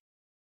asked.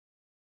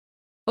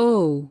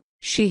 "Oh,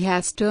 she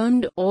has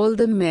turned all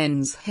the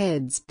men's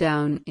heads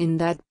down in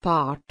that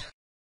part.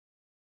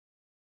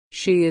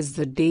 She is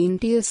the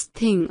daintiest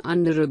thing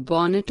under a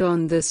bonnet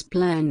on this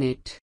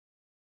planet.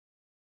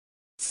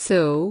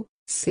 So,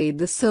 say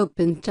the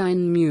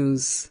Serpentine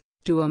Mews,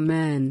 to a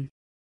man.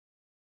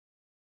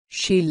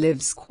 She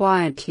lives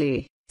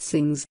quietly,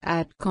 sings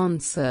at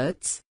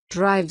concerts,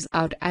 drives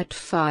out at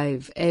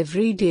 5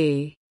 every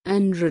day,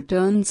 and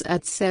returns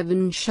at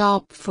 7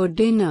 sharp for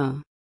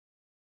dinner.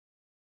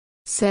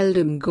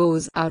 Seldom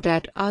goes out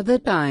at other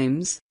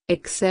times,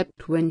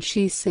 except when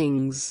she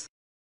sings.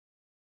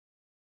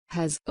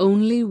 Has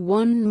only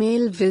 1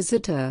 male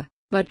visitor,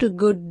 but a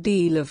good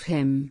deal of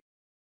him.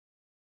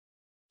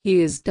 He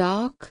is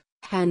dark,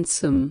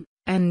 handsome,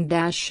 and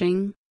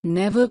dashing,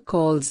 never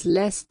calls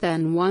less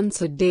than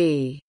once a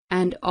day,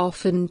 and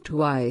often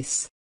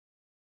twice.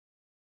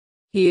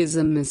 He is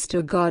a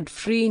Mr.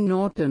 Godfrey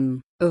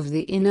Norton, of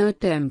the Inner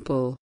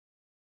Temple.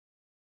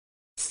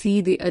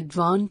 See the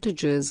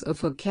advantages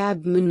of a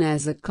cabman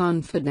as a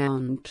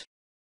confidant.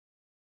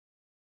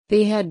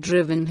 They had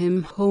driven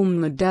him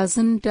home a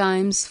dozen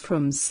times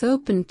from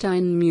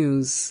Serpentine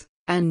Mews,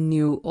 and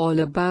knew all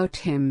about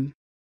him.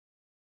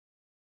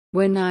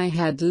 When I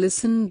had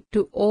listened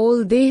to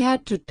all they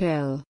had to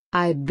tell,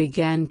 I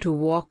began to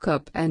walk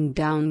up and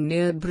down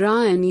near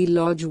Bryony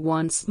Lodge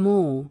once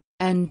more,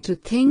 and to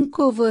think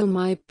over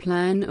my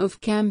plan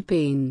of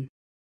campaign.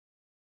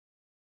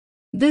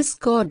 This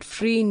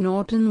Godfrey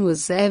Norton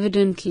was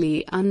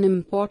evidently an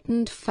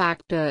important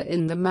factor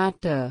in the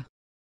matter.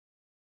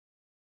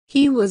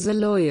 He was a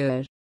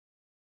lawyer.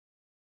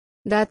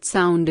 That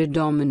sounded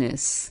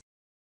ominous.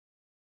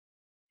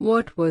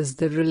 What was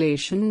the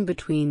relation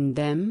between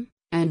them,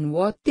 and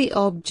what the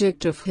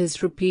object of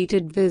his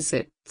repeated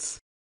visits?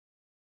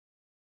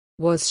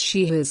 Was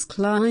she his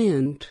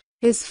client,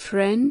 his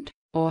friend,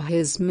 or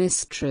his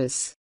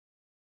mistress?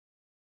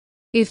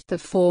 If the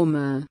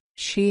former,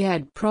 she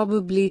had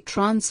probably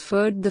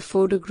transferred the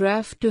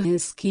photograph to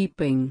his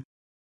keeping.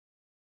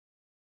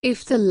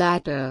 If the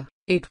latter,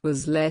 it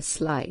was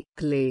less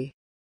likely.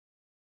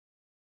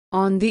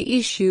 On the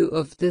issue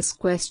of this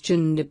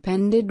question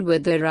depended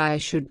whether I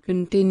should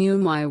continue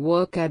my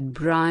work at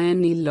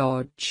Bryony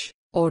Lodge,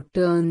 or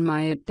turn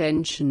my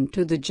attention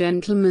to the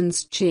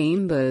gentlemen's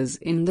chambers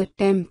in the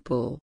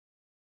Temple.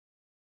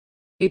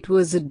 It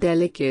was a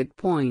delicate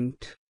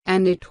point,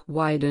 and it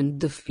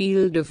widened the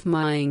field of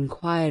my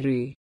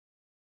inquiry.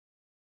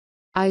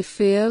 I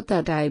fear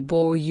that I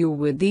bore you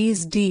with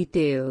these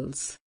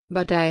details,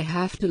 but I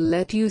have to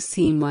let you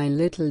see my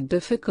little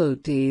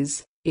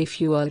difficulties,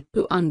 if you are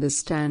to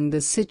understand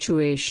the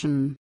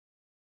situation.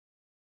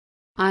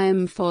 I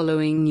am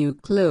following you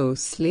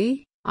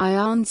closely, I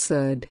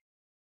answered.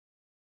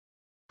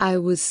 I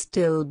was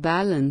still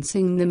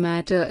balancing the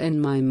matter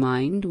in my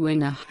mind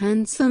when a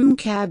hansom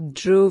cab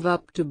drove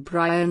up to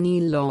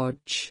Bryony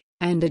Lodge,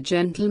 and a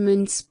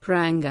gentleman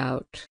sprang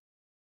out.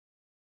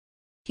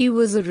 He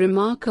was a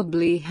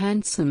remarkably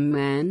handsome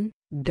man,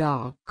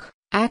 dark,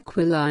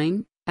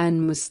 aquiline,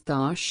 and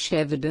moustache,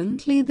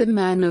 evidently the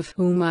man of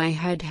whom I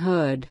had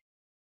heard.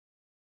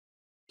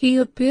 He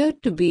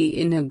appeared to be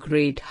in a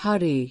great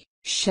hurry,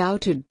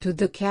 shouted to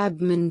the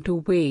cabman to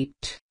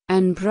wait,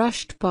 and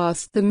brushed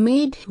past the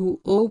maid who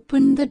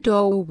opened the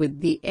door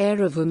with the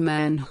air of a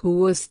man who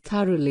was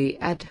thoroughly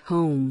at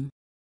home.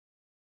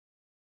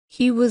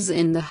 He was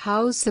in the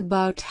house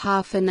about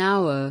half an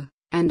hour,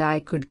 and I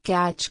could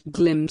catch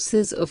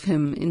glimpses of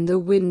him in the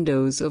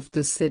windows of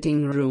the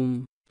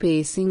sitting-room,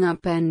 pacing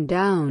up and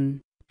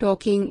down,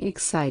 talking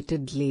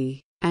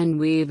excitedly, and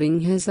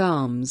waving his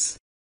arms.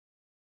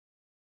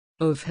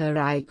 Of her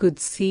I could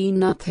see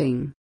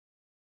nothing.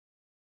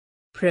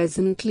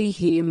 Presently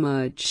he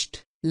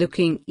emerged,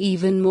 looking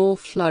even more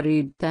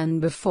flurried than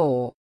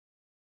before.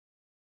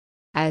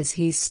 As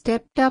he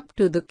stepped up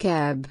to the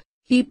cab,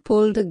 he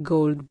pulled a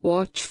gold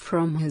watch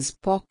from his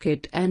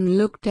pocket and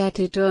looked at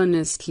it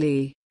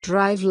earnestly.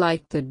 "Drive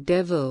like the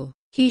devil,"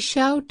 he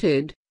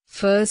shouted,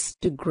 first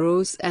to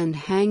Gross and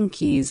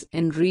Hankey's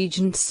in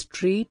Regent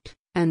Street,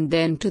 and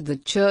then to the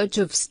Church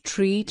of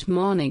St.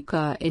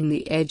 Monica in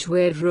the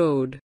Edgware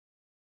Road.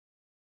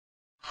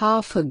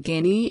 "Half a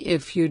guinea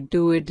if you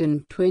do it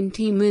in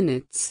 20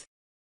 minutes.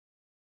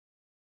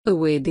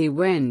 Away they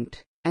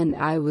went, and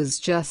I was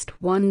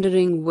just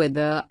wondering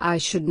whether I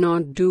should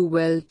not do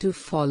well to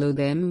follow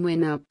them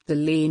when up the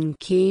lane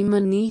came a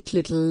neat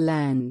little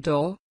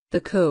landau,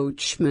 the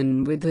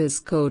coachman with his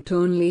coat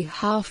only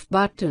half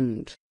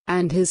buttoned,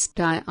 and his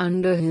tie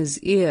under his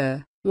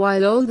ear,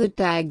 while all the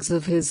tags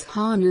of his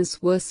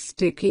harness were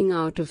sticking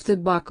out of the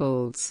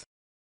buckles.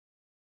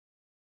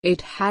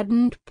 It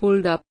hadn't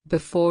pulled up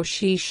before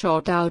she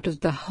shot out of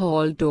the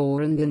hall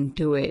door and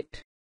into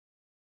it.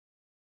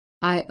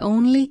 I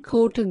only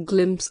caught a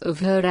glimpse of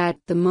her at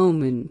the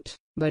moment,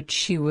 but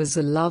she was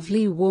a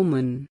lovely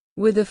woman,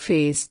 with a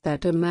face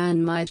that a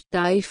man might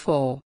die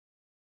for.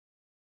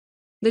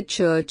 "The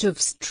Church of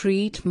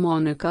St.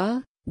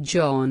 Monica,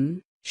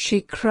 John,"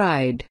 she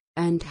cried,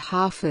 "and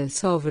half a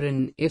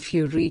sovereign if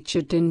you reach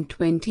it in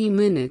 20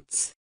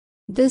 minutes.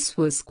 This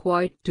was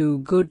quite too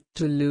good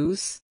to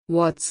lose,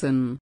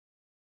 Watson."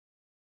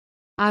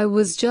 I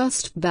was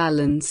just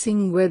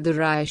balancing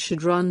whether I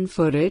should run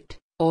for it,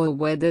 or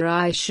whether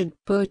I should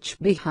perch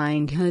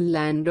behind her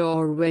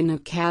landau when a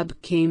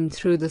cab came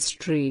through the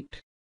street.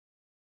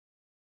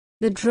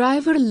 The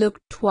driver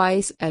looked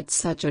twice at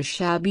such a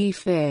shabby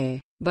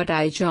fare, but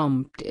I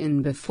jumped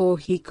in before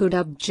he could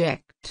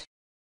object.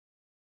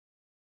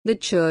 "The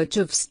Church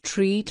of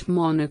St.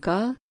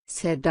 Monica,"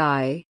 said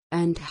I,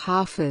 "and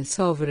half a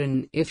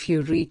sovereign if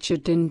you reach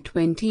it in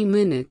 20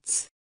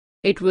 minutes.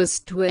 It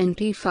was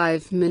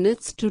 25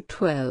 minutes to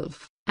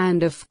 12.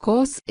 And of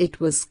course it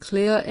was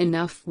clear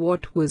enough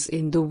what was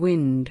in the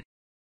wind.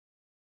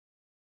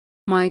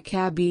 My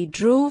cabby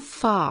drove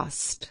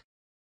fast.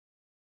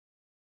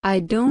 I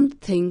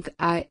don't think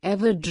I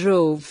ever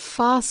drove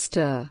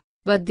faster,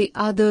 but the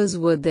others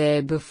were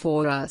there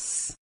before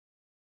us.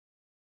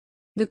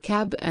 The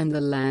cab and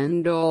the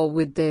landau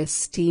with their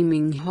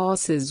steaming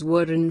horses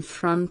were in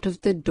front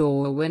of the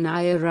door when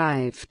I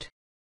arrived.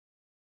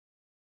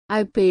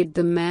 I paid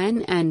the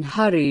man and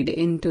hurried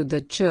into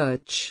the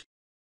church.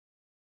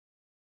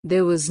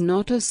 There was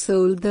not a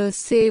soul there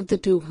save the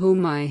two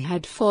whom I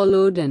had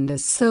followed and a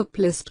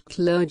surpliced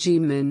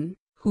clergyman,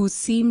 who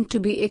seemed to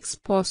be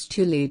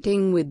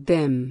expostulating with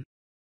them.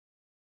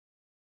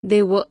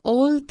 They were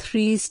all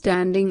three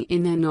standing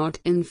in a knot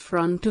in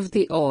front of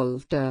the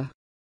altar.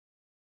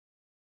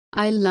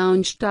 I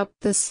lounged up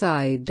the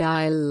side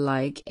aisle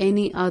like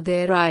any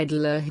other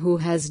idler who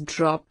has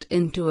dropped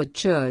into a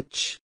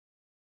church.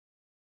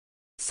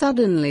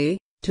 Suddenly,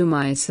 to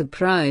my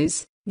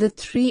surprise, the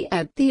three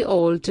at the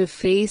altar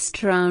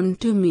faced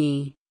round to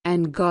me,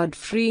 and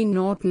Godfrey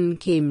Norton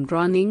came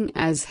running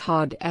as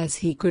hard as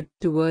he could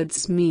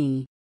towards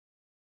me.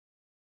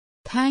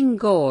 "Thank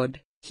God!"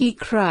 he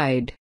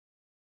cried.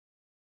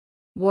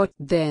 "What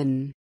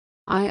then?"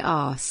 I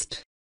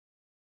asked.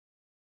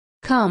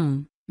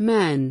 "Come,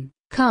 man,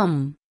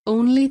 come,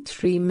 only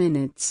 3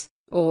 minutes,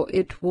 or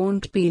it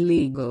won't be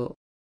legal."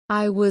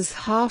 I was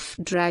half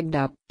dragged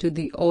up to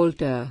the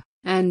altar,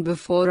 and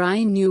before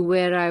I knew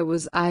where I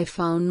was I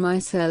found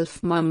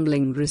myself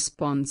mumbling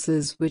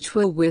responses which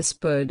were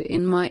whispered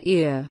in my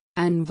ear,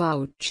 and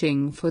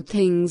vouching for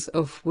things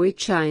of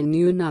which I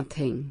knew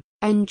nothing,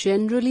 and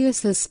generally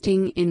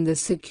assisting in the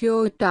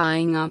secure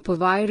tying up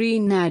of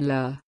Irene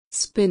Adler,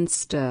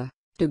 spinster,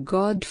 to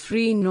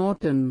Godfrey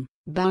Norton,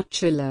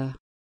 bachelor.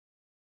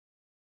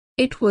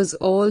 It was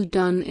all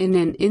done in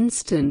an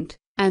instant,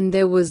 and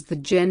there was the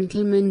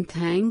gentleman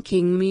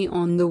thanking me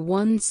on the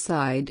one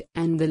side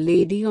and the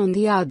lady on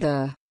the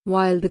other,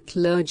 while the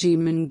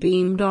clergyman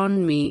beamed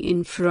on me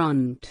in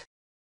front.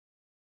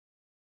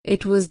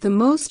 It was the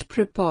most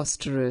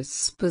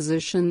preposterous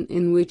position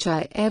in which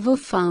I ever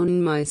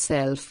found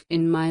myself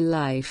in my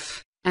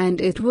life,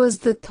 and it was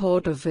the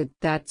thought of it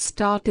that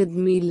started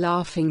me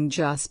laughing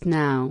just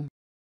now.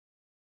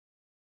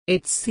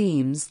 It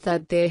seems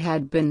that there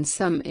had been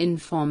some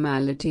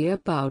informality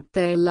about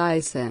their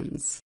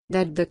license,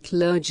 that the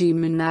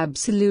clergyman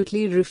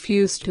absolutely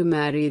refused to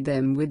marry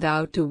them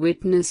without a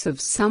witness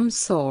of some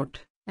sort,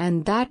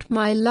 and that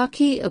my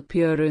lucky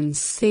appearance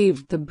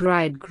saved the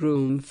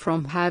bridegroom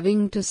from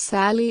having to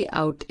sally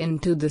out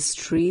into the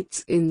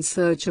streets in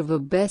search of a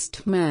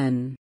best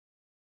man.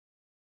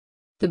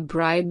 The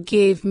bride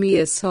gave me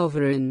a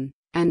sovereign,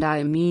 and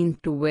I mean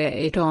to wear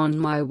it on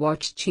my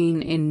watch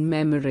chain in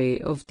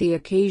memory of the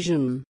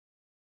occasion.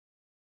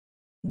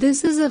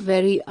 "This is a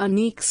very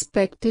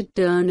unexpected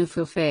turn of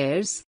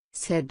affairs,"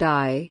 said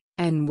I,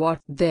 "and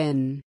what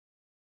then?"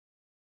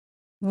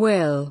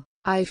 "Well,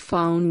 I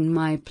found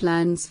my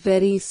plans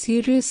very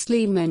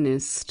seriously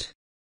menaced.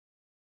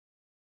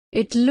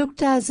 It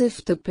looked as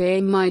if the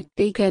pair might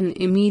take an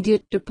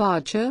immediate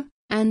departure,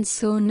 and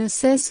so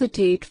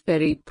necessitate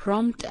very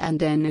prompt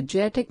and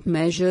energetic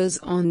measures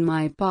on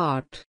my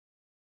part.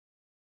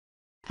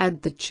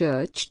 At the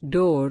church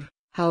door,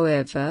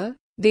 however,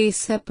 they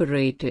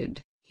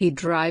separated, he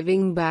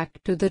driving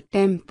back to the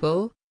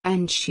temple,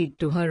 and she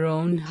to her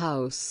own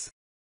house.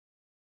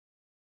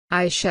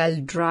 "I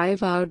shall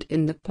drive out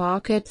in the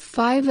park at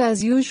 5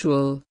 as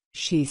usual,"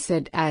 she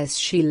said as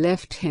she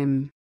left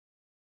him.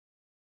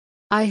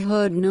 I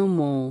heard no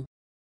more.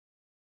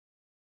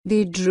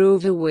 They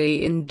drove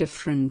away in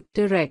different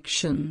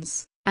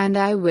directions, and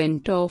I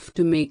went off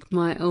to make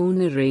my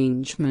own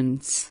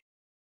arrangements.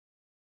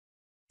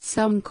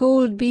 "Some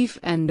cold beef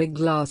and a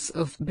glass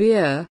of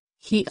beer,"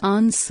 he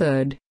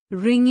answered,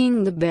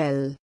 ringing the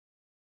bell.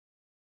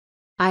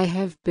 "I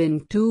have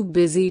been too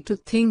busy to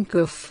think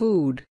of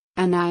food,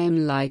 and I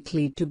am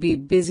likely to be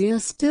busier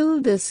still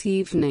this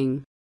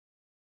evening.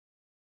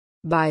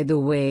 By the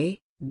way,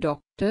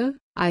 Doctor,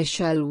 I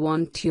shall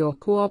want your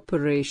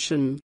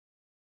cooperation."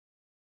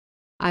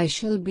 "I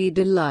shall be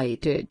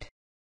delighted."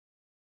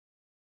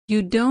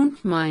 "You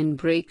don't mind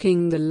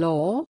breaking the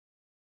law?"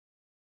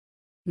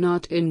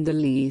 "Not in the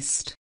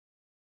least."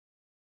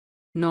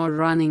 "Nor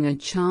running a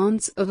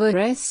chance of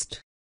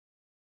arrest?"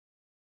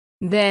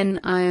 "Then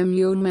I am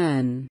your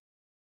man."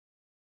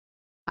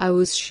 I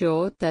was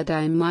sure that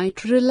I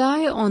might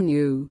rely on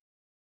you.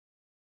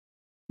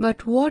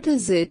 "But what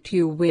is it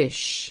you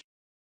wish?"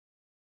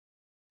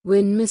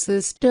 "When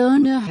Mrs.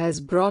 Turner has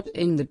brought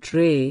in the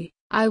tray,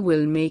 I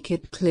will make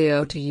it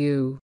clear to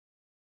you."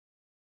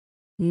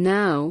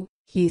 "Now,"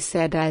 he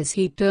said as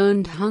he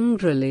turned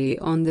hungrily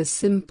on the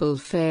simple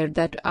fare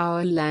that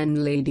our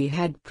landlady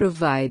had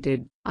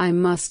provided, "I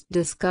must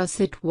discuss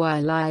it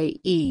while I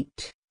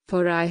eat,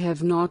 for I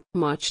have not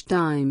much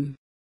time.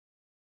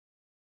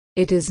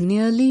 It is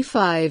nearly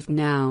 5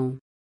 now.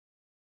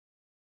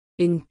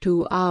 In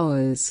 2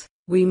 hours,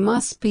 we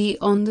must be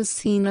on the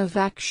scene of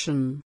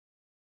action.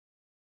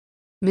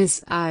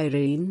 Miss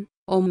Irene,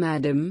 or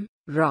Madam,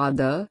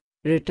 rather,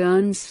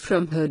 returns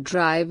from her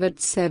drive at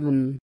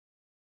 7.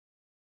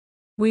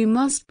 We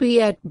must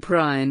be at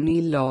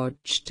Briony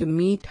Lodge to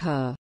meet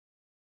her.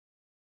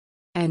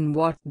 And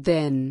what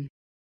then?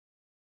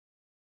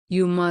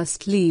 You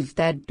must leave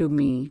that to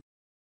me.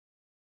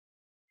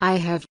 I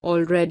have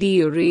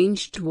already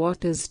arranged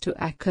what is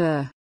to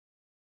occur.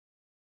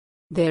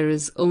 There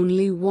is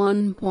only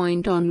one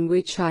point on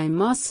which I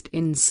must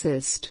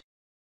insist.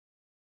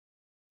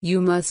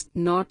 You must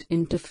not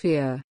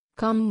interfere,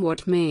 come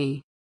what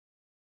may.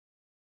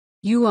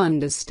 You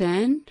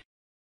understand?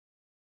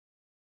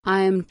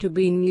 I am to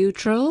be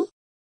neutral?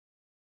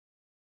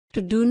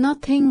 To do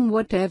nothing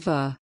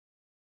whatever.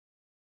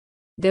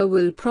 There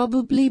will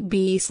probably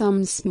be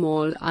some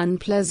small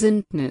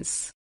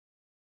unpleasantness.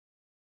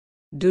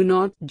 Do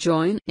not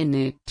join in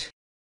it.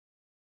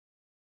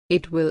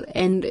 It will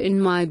end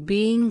in my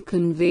being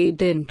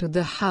conveyed into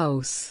the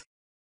house.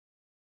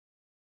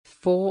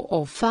 4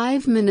 or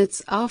 5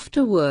 minutes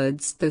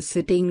afterwards the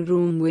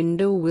sitting-room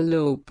window will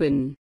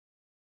open.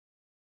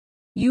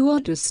 You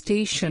are to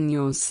station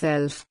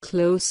yourself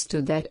close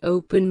to that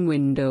open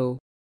window.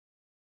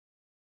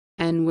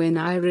 And when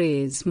I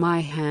raise my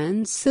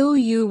hand so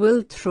you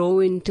will throw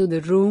into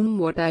the room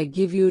what I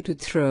give you to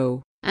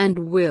throw, and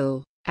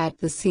will, at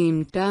the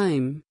same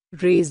time,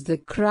 raise the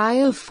cry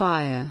of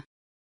fire.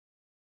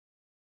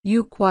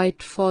 You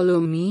quite follow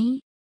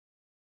me?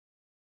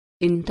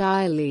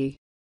 Entirely.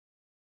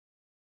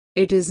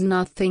 It is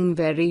nothing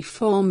very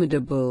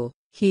formidable,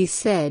 he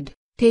said,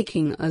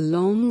 taking a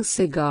long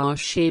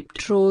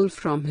cigar-shaped roll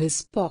from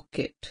his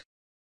pocket.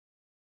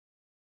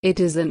 It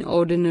is an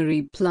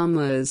ordinary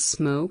plumber's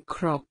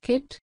smoke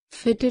rocket,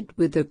 fitted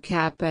with a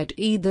cap at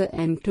either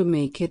end to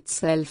make it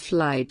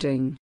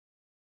self-lighting.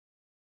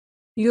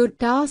 Your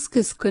task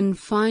is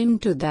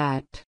confined to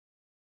that.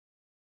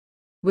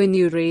 When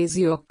you raise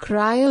your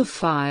cry of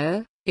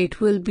fire, it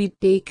will be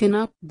taken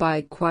up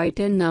by quite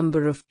a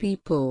number of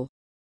people.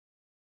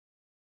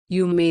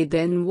 You may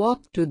then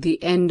walk to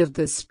the end of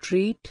the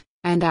street,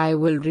 and I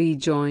will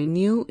rejoin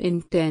you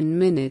in 10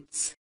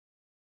 minutes.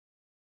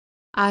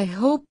 I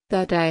hope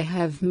that I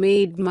have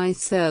made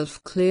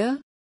myself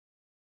clear.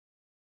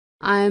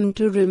 I am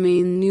to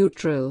remain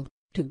neutral,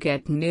 to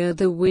get near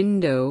the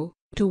window,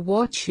 to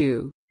watch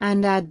you,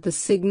 and at the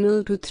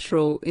signal to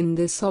throw in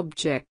this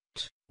object,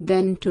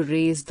 then to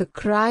raise the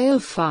cry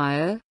of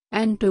fire,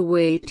 and to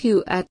wait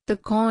you at the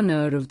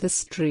corner of the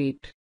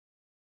street.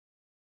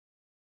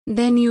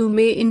 Then you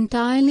may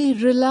entirely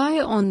rely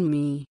on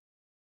me.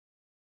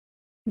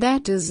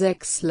 That is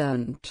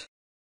excellent.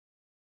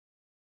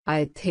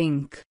 I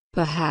think,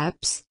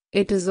 perhaps,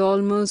 it is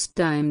almost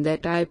time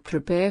that I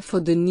prepare for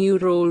the new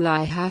role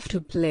I have to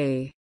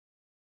play.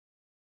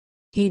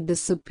 He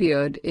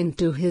disappeared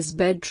into his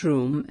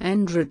bedroom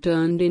and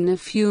returned in a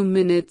few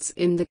minutes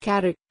in the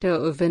character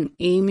of an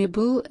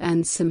amiable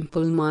and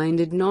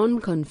simple-minded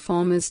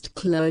nonconformist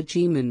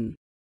clergyman.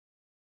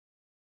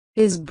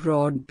 His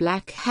broad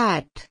black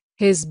hat,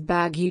 his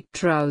baggy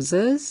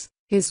trousers,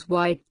 his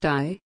white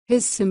tie,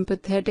 his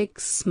sympathetic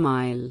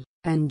smile,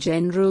 and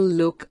general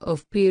look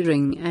of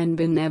peering and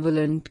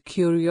benevolent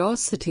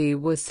curiosity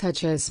was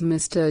such as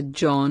Mr.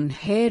 John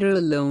Hare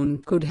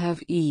alone could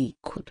have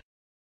equalled.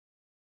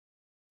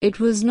 It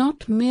was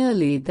not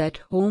merely that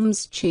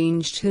Holmes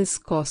changed his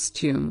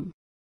costume.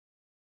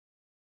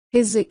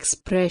 His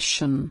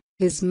expression,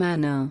 his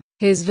manner,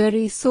 his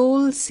very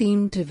soul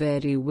seemed to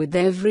vary with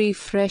every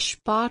fresh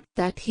part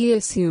that he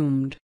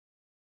assumed.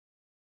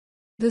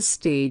 The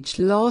stage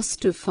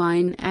lost a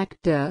fine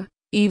actor,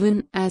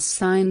 even as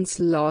science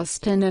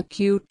lost an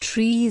acute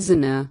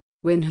reasoner,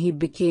 when he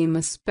became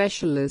a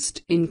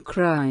specialist in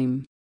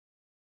crime.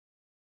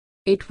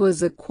 It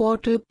was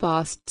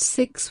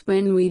 6:15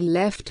 when we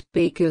left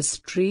Baker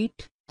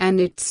Street, and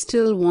it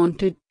still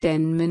wanted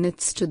 10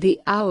 minutes to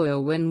the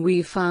hour when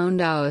we found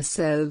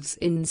ourselves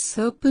in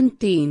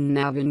Serpentine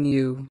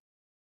Avenue.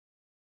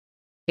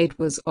 It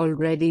was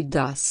already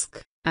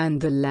dusk,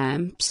 and the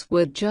lamps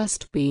were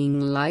just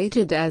being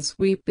lighted as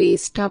we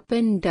paced up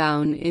and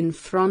down in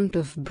front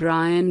of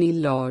Briony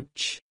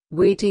Lodge,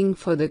 waiting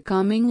for the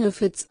coming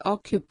of its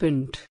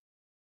occupant.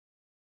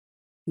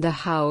 The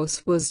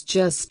house was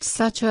just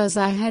such as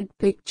I had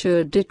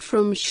pictured it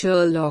from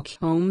Sherlock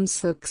Holmes'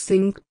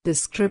 succinct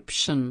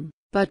description,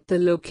 but the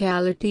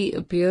locality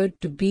appeared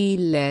to be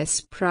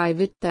less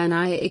private than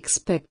I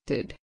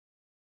expected.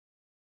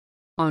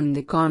 On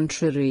the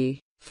contrary,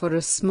 for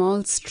a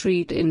small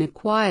street in a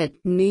quiet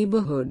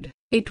neighborhood,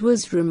 it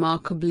was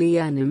remarkably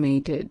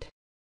animated.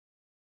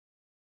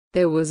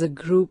 There was a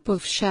group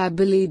of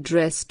shabbily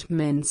dressed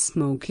men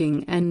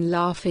smoking and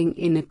laughing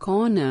in a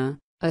corner,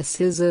 a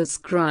scissors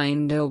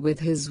grinder with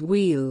his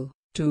wheel,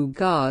 2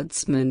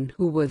 guardsmen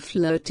who were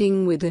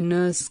flirting with a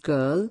nurse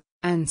girl,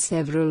 and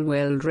several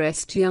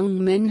well-dressed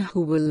young men who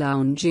were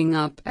lounging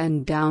up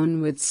and down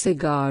with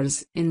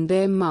cigars in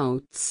their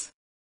mouths.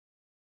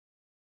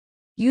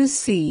 "You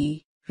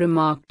see,"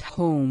 remarked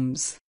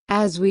Holmes,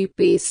 as we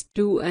paced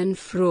to and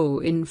fro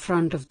in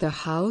front of the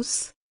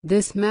house,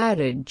 "this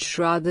marriage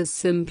rather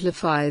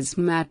simplifies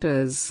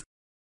matters.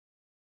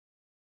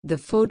 The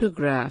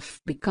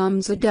photograph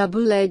becomes a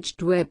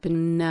double-edged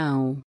weapon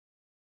now.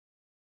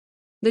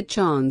 the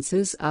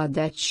chances are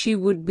that she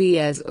would be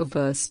as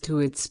averse to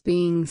its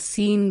being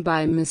seen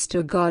by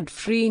Mr.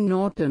 Godfrey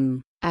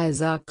Norton,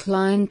 as our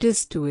client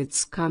is to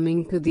its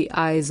coming to the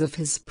eyes of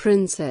his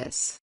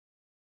princess.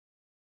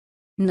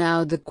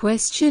 Now the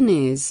question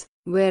is,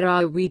 where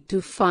are we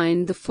to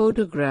find the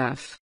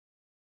photograph?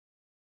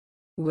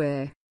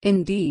 Where,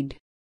 indeed?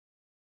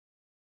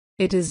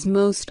 It is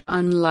most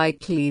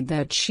unlikely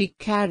that she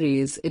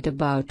carries it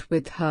about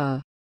with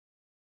her.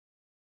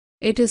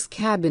 It is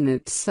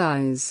cabinet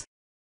size,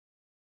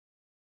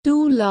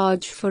 too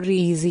large for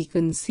easy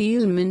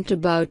concealment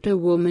about a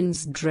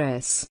woman's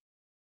dress.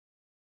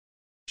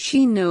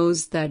 She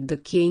knows that the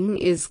king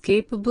is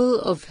capable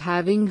of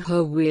having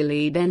her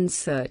waylaid and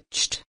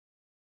searched.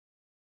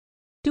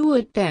 2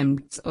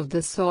 attempts of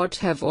the sort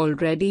have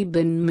already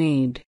been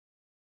made.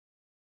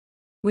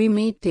 We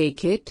may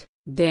take it,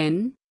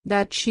 then,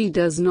 that she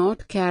does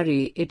not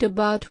carry it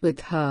about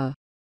with her.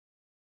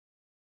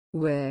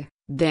 Where,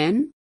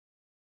 then?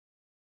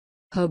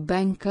 Her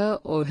banker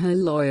or her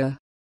lawyer.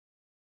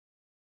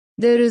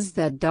 There is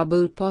that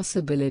double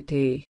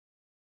possibility.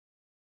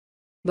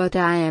 But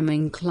I am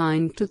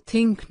inclined to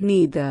think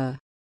neither.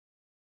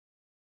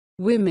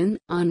 Women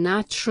are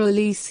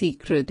naturally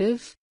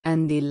secretive,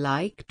 and they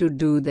like to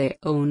do their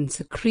own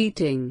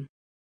secreting.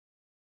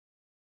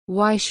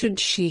 Why should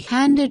she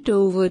hand it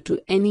over to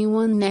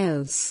anyone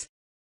else?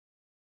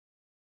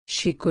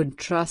 She could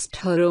trust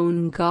her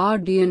own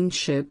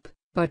guardianship,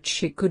 but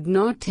she could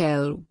not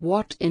tell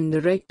what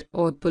indirect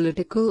or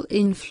political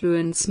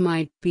influence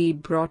might be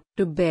brought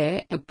to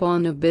bear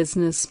upon a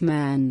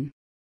businessman.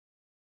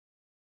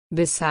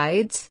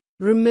 Besides,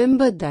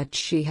 remember that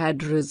she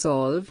had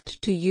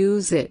resolved to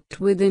use it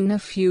within a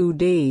few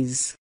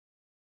days.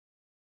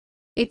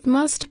 It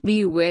must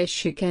be where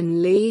she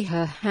can lay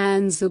her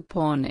hands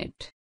upon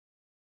it.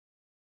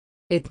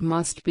 It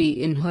must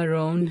be in her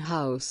own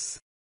house.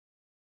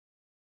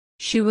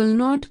 She will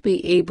not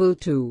be able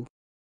to.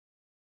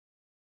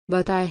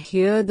 But I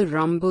hear the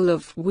rumble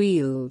of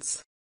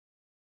wheels.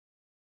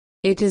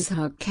 It is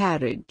her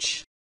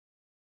carriage.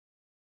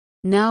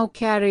 Now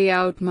carry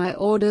out my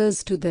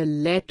orders to the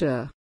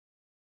letter.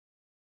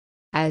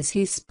 As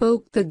he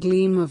spoke, the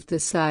gleam of the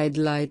side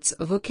lights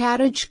of a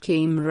carriage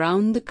came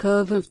round the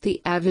curve of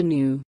the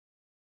avenue.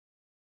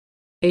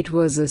 It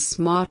was a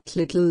smart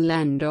little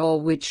landau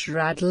which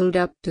rattled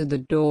up to the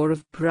door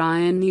of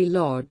Briony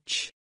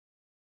Lodge.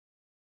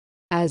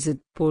 As it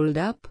pulled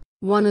up,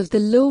 one of the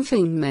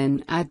loafing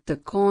men at the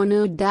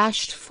corner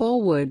dashed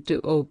forward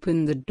to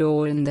open the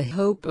door in the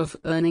hope of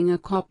earning a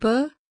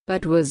copper,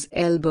 but was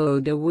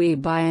elbowed away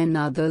by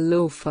another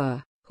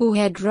loafer, who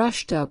had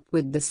rushed up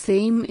with the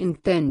same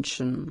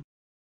intention.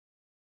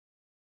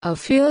 A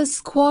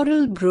fierce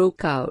quarrel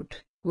broke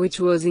out, which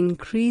was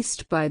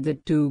increased by the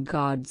 2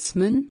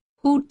 guardsmen,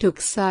 who took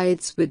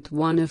sides with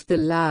one of the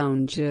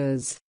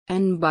loungers,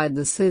 and by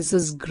the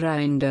scissors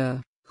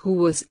grinder, who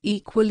was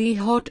equally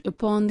hot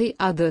upon the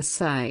other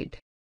side.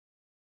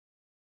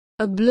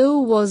 A blow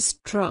was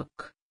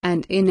struck,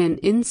 and in an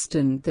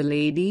instant the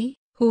lady,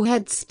 who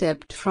had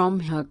stepped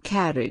from her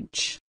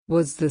carriage,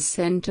 was the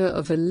center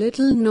of a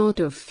little knot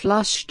of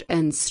flushed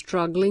and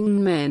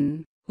struggling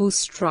men, who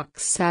struck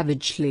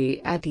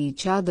savagely at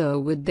each other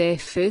with their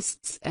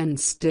fists and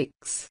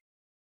sticks.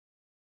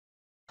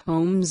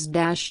 Holmes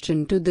dashed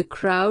into the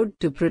crowd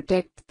to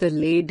protect the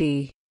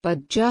lady,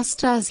 but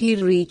just as he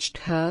reached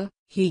her,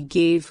 he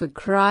gave a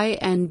cry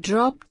and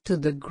dropped to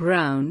the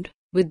ground,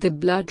 with the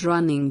blood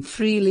running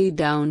freely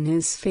down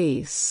his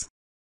face.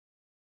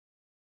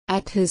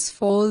 At his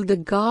fall the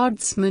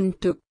guardsmen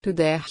took to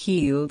their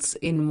heels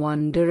in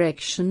one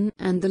direction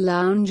and the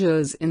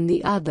loungers in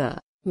the other,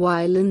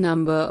 while a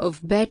number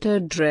of better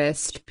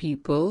dressed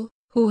people,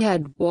 who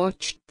had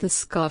watched the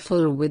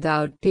scuffle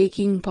without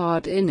taking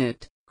part in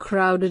it,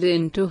 crowded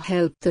in to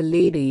help the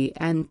lady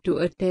and to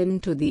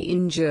attend to the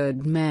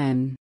injured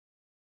man.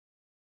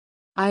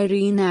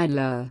 Irene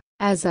Adler,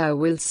 as I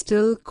will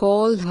still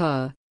call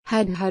her,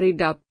 had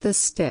hurried up the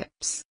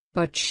steps,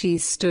 but she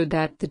stood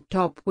at the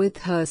top with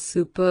her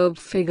superb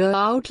figure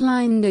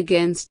outlined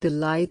against the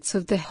lights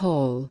of the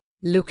hall,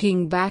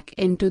 looking back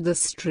into the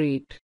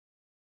street.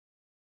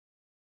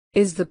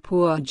 "Is the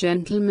poor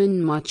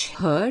gentleman much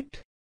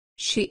hurt?"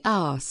 she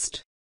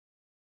asked.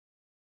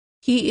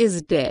 "He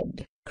is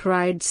dead,"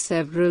 cried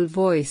several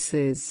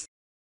voices.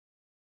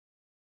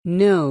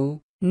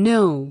 "No,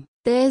 no,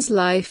 there's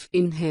life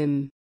in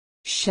him,"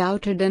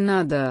 shouted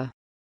another.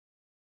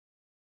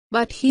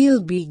 "But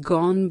he'll be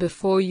gone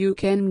before you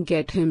can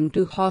get him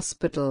to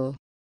hospital."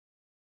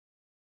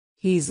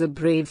 "He's a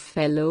brave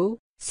fellow,"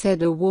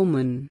 said a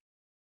woman.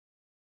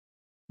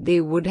 They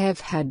would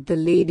have had the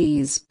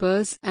lady's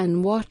purse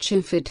and watch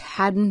if it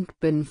hadn't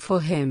been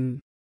for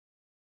him.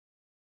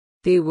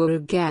 They were a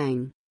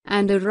gang,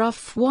 and a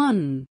rough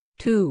one,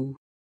 too.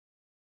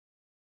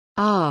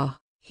 "Ah,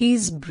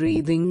 he's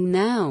breathing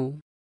now.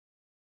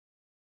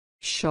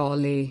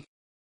 Surely.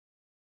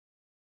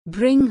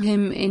 Bring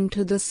him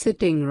into the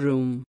sitting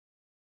room.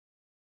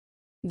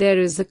 There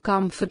is a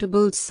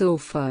comfortable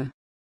sofa.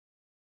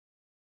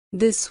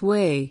 This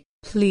way."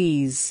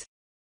 please."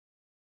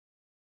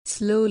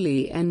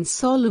 Slowly and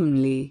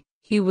solemnly,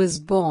 he was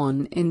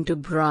borne into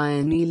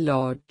Briony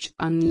Lodge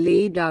and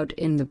laid out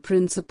in the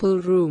principal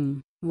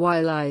room,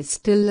 while I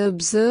still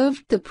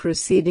observed the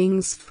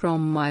proceedings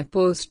from my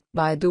post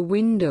by the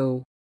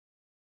window.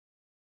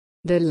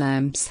 The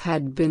lamps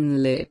had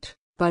been lit,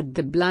 but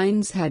the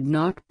blinds had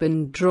not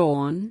been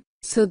drawn,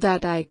 so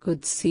that I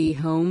could see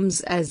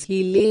Holmes as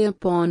he lay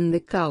upon the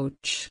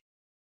couch.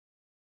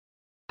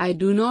 I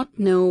do not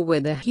know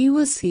whether he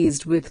was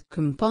seized with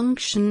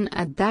compunction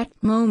at that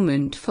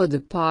moment for the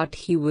part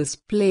he was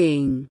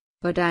playing,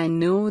 but I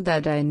know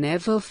that I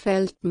never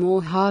felt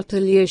more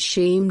heartily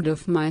ashamed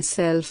of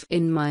myself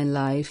in my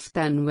life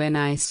than when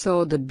I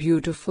saw the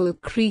beautiful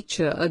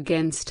creature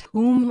against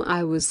whom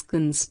I was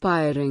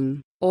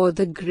conspiring, or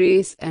the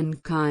grace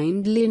and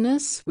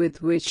kindliness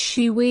with which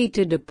she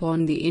waited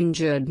upon the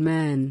injured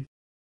man.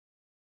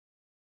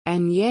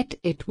 And yet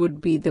it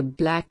would be the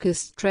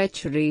blackest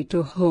treachery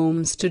to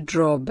Holmes to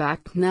draw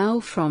back now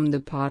from the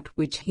part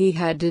which he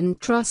had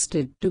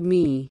entrusted to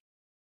me.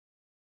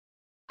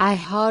 I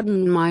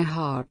hardened my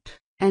heart,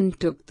 and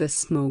took the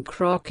smoke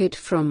rocket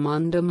from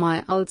under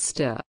my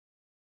ulster.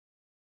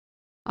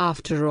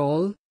 After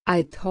all,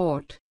 I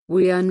thought,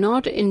 we are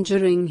not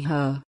injuring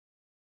her.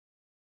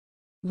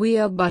 We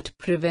are but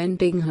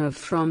preventing her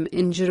from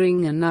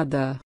injuring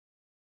another.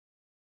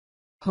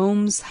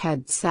 Holmes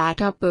had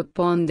sat up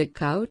upon the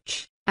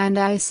couch, and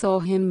I saw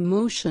him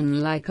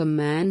motion like a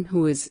man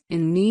who is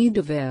in need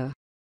of air.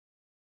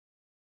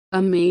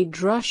 A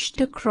maid rushed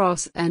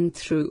across and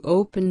threw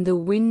open the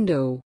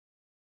window.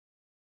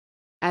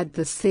 At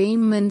the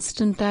same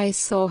instant I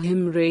saw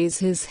him raise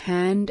his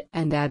hand,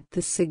 and at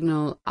the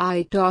signal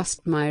I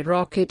tossed my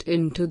rocket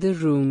into the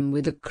room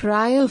with a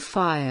cry of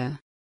fire.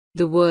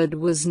 The word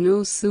was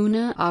no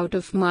sooner out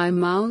of my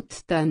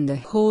mouth than the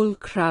whole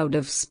crowd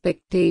of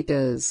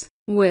spectators,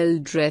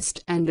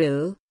 well-dressed and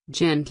ill,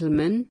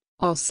 gentlemen,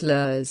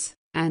 ostlers,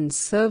 and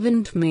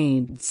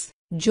servant-maids,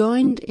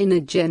 joined in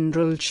a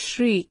general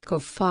shriek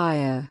of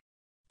fire.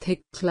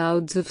 Thick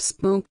clouds of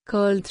smoke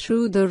curled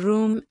through the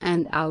room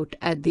and out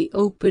at the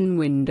open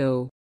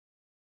window.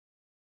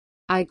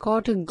 I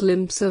caught a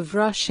glimpse of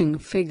rushing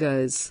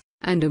figures,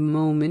 and a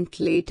moment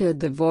later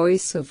the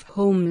voice of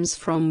Holmes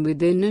from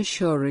within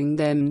assuring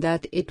them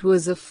that it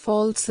was a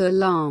false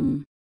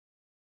alarm.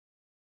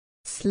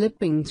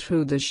 Slipping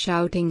through the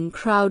shouting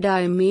crowd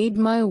I made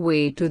my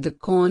way to the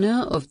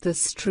corner of the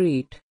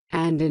street,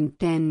 and in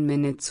 10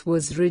 minutes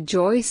was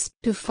rejoiced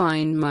to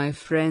find my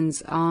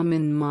friend's arm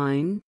in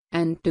mine,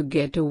 and to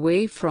get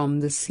away from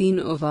the scene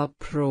of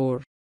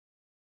uproar.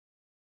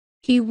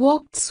 He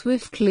walked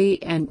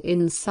swiftly and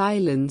in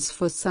silence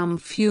for some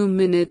few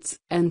minutes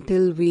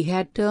until we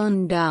had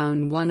turned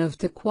down one of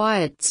the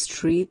quiet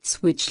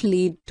streets which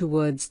lead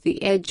towards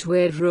the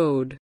Edgware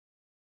Road.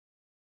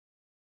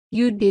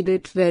 "You did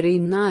it very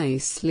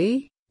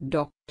nicely,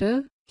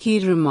 Doctor," he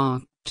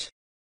remarked.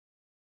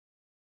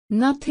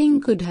 "Nothing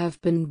could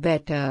have been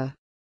better.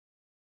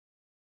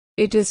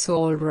 It is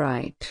all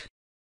right.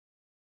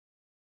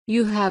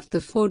 You have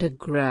the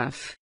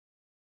photograph.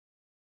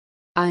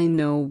 I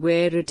know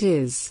where it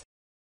is."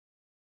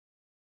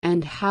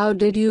 "And how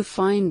did you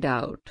find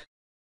out?"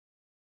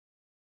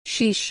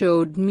 "She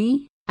showed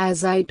me,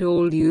 as I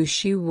told you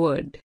she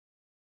would."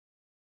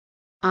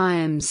 "I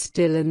am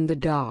still in the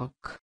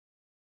dark."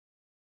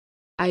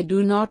 "I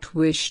do not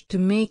wish to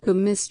make a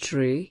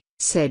mystery,"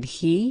 said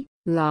he,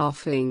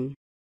 laughing.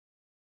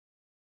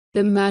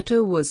 "The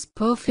matter was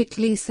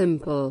perfectly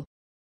simple.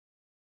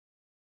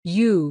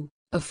 You,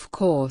 of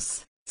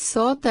course,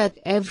 saw that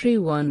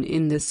everyone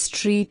in the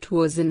street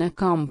was an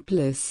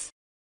accomplice.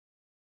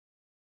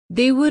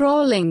 They were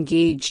all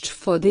engaged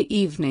for the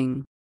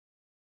evening.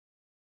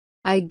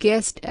 I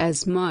guessed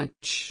as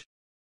much.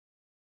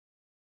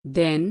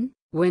 Then,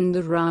 when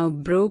the row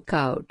broke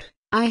out,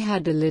 I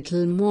had a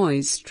little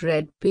moist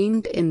red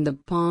paint in the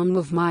palm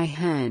of my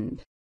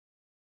hand.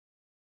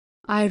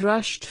 I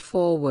rushed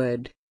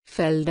forward,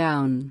 fell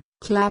down,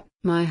 clapped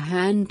my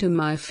hand to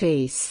my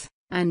face,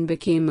 and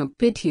became a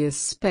piteous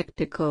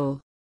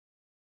spectacle.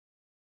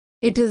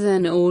 It is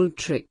an old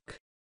trick.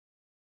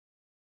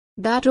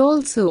 That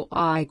also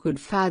I could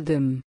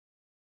fathom.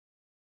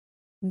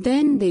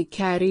 Then they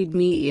carried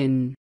me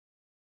in.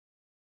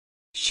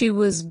 She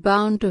was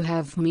bound to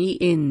have me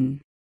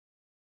in.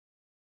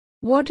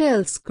 What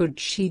else could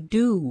she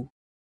do?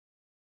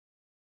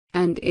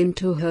 And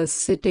into her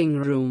sitting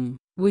room,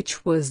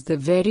 which was the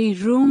very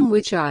room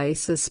which I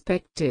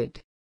suspected.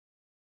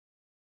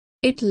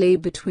 It lay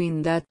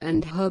between that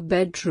and her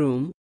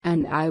bedroom,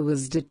 and I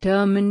was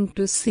determined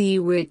to see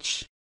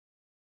which.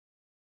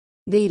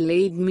 They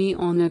laid me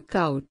on a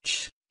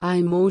couch,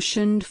 I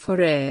motioned for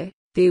air,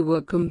 they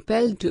were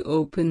compelled to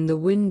open the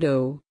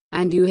window,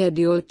 and you had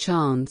your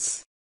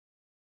chance.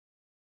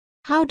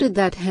 How did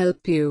that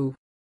help you?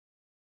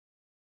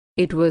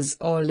 It was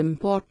all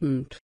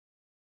important.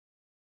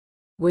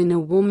 When a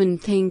woman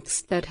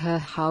thinks that her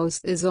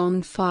house is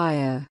on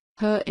fire,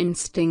 her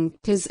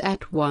instinct is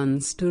at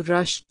once to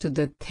rush to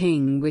the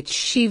thing which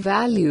she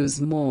values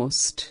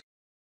most.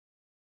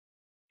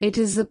 It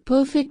is a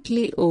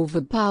perfectly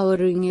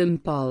overpowering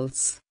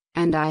impulse,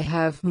 and I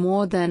have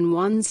more than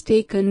once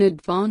taken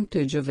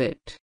advantage of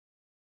it.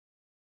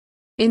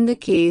 In the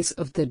case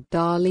of the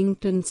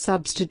Darlington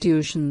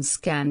substitution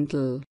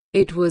scandal,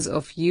 it was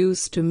of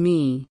use to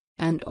me,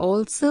 and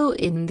also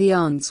in the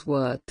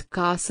Unsworth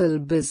Castle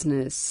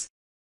business.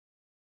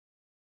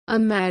 A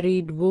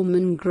married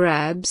woman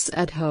grabs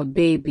at her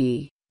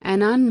baby,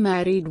 an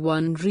unmarried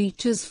one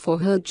reaches for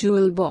her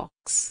jewel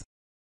box.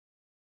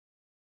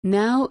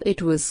 Now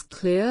it was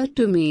clear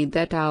to me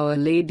that Our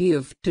Lady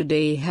of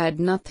today had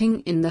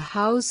nothing in the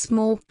house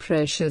more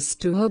precious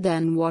to her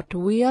than what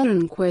we are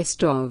in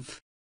quest of.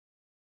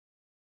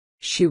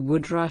 She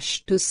would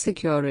rush to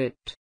secure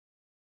it.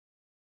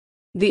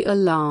 The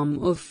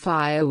alarm of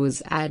fire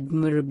was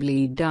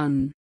admirably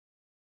done.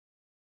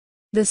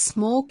 The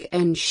smoke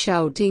and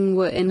shouting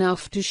were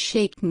enough to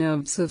shake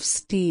nerves of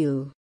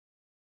steel.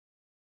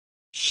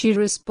 She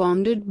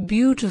responded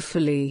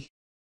beautifully.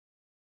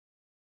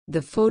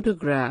 The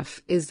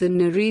photograph is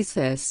in a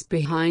recess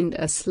behind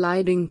a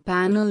sliding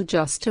panel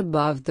just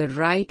above the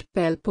right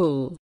bell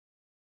pull.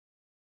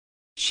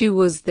 She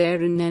was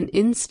there in an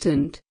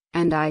instant,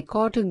 and I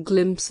caught a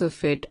glimpse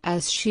of it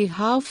as she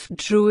half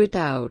drew it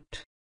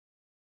out.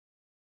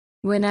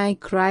 When I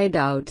cried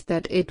out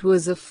that it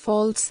was a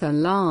false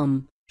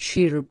alarm,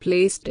 she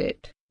replaced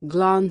it,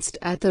 glanced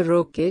at the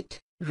rocket,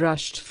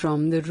 rushed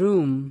from the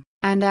room,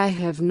 and I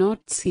have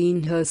not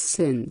seen her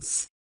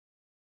since.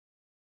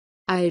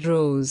 I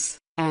rose,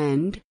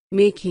 and,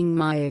 making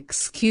my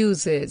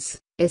excuses,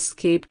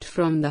 escaped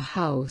from the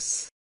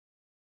house.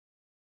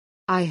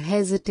 I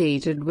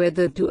hesitated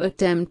whether to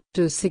attempt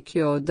to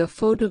secure the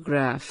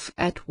photograph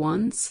at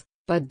once,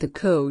 but the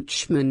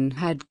coachman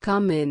had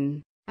come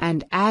in,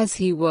 and as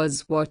he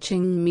was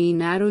watching me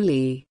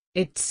narrowly,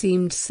 it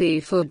seemed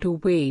safer to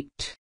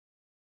wait.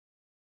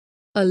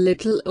 A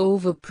little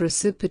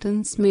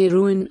over-precipitance may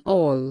ruin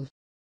all.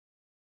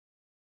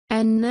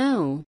 And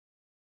now?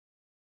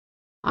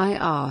 I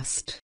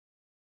asked.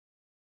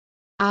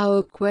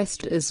 Our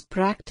quest is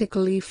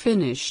practically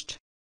finished.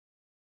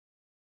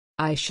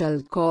 I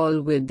shall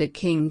call with the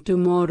king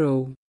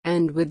tomorrow,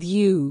 and with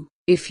you,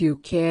 if you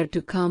care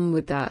to come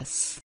with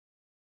us.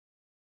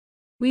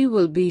 We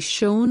will be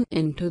shown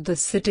into the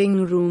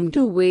sitting room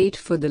to wait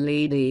for the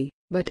lady,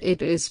 but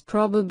it is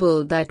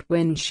probable that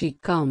when she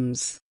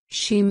comes,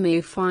 she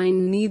may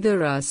find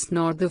neither us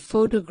nor the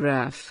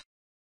photograph.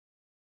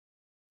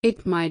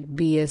 It might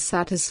be a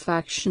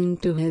satisfaction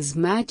to His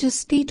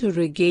Majesty to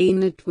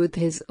regain it with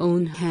his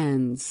own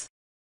hands.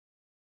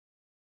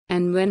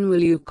 And when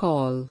will you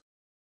call?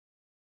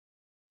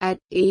 At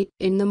 8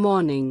 in the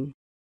morning.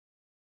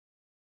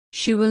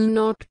 She will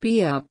not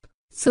be up,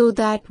 so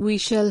that we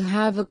shall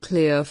have a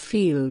clear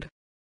field.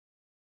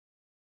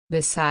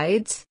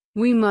 Besides,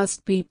 we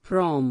must be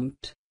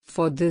prompt,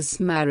 for this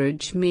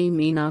marriage may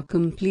mean a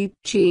complete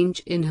change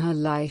in her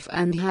life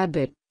and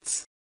habits.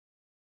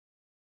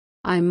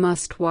 I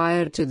must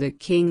wire to the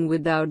king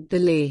without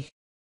delay.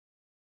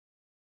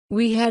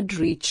 We had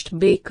reached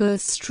Baker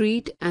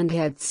Street and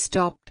had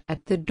stopped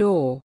at the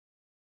door.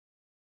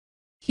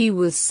 He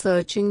was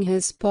searching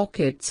his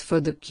pockets for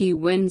the key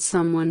when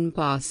someone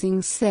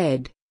passing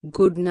said,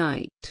 "Good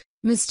night,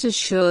 Mr.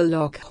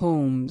 Sherlock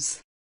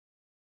Holmes."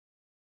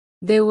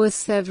 There were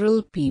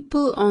several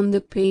people on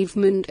the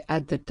pavement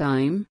at the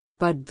time,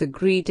 but the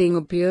greeting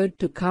appeared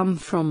to come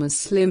from a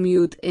slim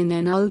youth in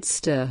an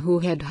ulster who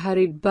had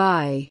hurried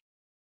by.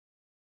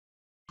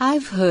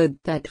 "I've heard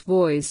that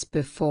voice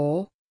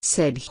before,"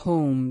 said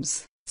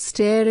Holmes,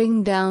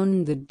 staring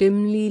down the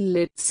dimly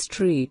lit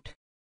street.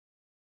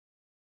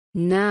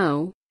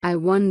 "Now, I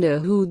wonder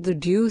who the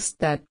deuce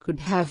that could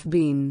have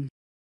been."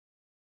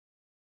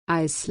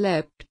 I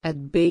slept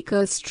at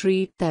Baker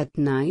Street that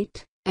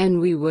night, and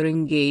we were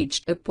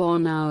engaged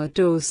upon our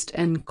toast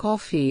and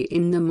coffee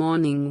in the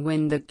morning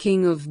when the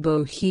King of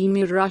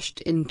Bohemia rushed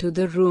into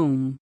the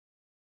room.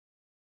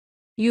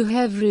 "You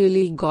have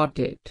really got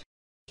it,"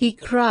 he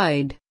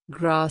cried,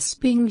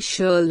 grasping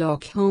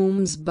Sherlock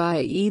Holmes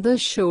by either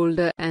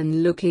shoulder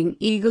and looking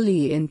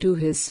eagerly into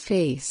his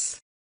face.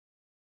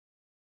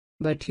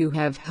 "But you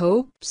have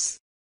hopes?"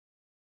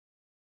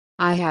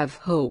 "I have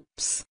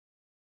hopes."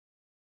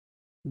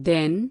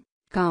 "Then,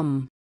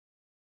 come."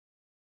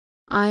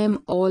 I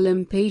am all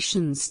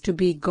impatience to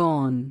be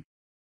gone.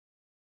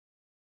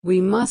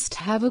 "We must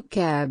have a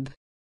cab."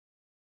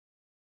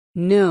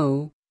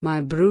 "No,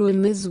 my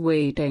brougham is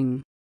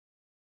waiting."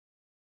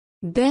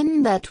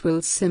 "Then that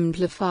will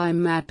simplify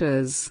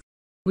matters."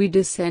 We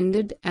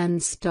descended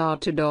and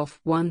started off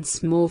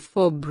once more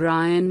for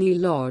Briony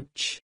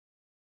Lodge.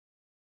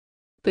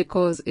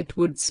 "Because it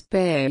would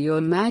spare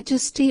your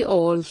Majesty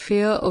all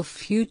fear of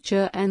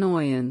future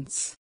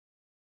annoyance.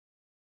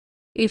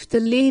 If the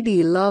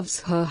lady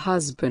loves her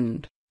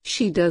husband,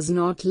 she does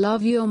not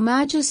love your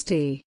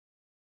Majesty.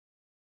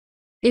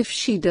 If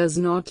she does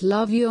not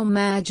love your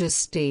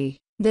Majesty,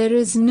 there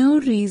is no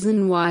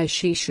reason why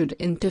she should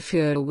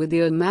interfere with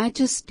your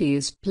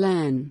Majesty's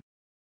plan."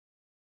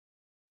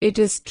 It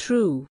is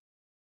true.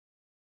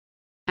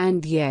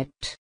 And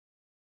yet,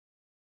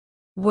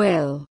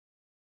 Well,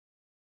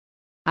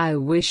 I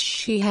wish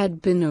she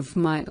had been of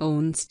my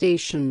own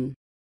station.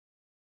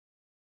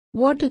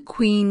 What a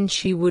queen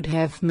she would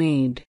have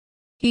made.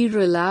 He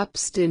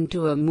relapsed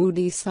into a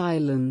moody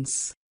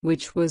silence,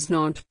 which was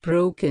not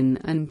broken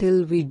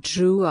until we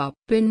drew up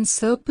in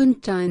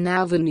Serpentine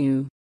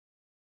Avenue.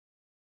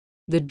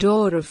 The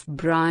door of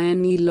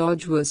Briony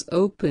Lodge was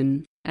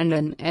open, and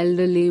an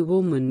elderly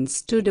woman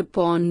stood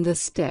upon the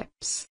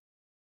steps.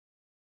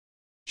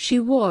 She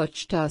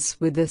watched us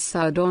with a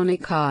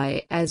sardonic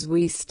eye as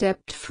we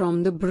stepped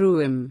from the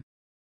brougham.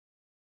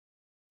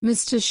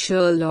 "Mr.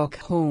 Sherlock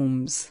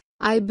Holmes,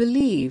 I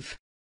believe,"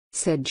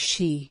 said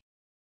she.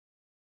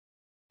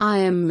 "I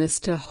am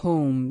Mr.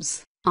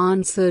 Holmes,"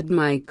 answered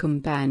my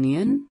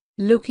companion,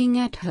 looking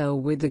at her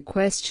with a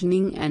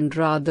questioning and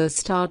rather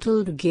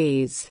startled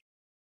gaze.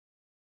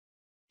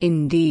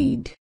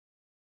 "Indeed.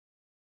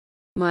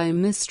 My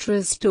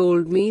mistress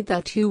told me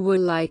that you were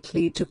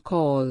likely to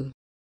call.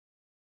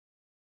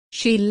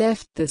 She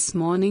left this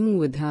morning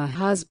with her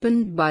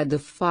husband by the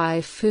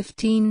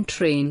 5:15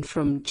 train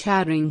from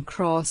Charing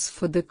Cross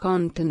for the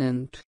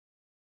Continent."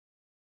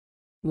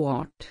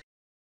 "What?"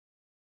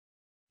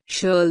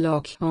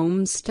 Sherlock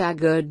Holmes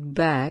staggered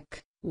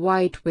back,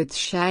 white with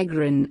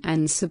chagrin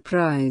and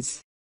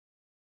surprise.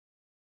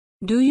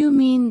 "Do you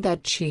mean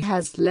that she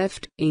has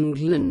left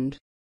England,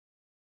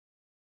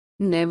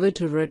 never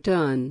to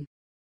return?"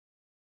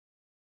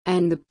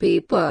 "And the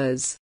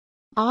papers?"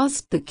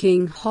 asked the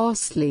king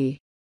hoarsely.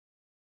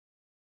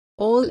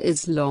 "All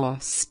is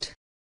lost.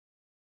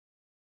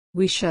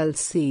 We shall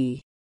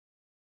see."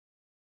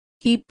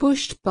 He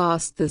pushed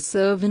past the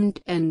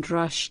servant and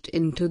rushed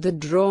into the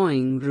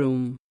drawing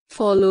room,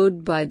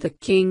 followed by the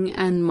king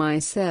and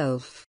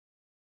myself.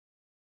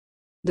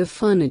 The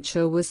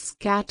furniture was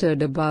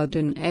scattered about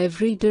in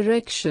every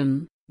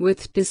direction,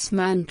 with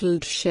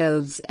dismantled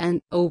shelves and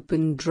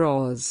open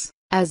drawers,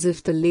 as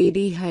if the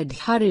lady had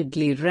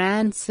hurriedly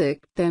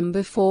ransacked them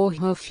before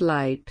her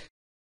flight.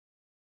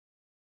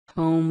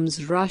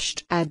 Holmes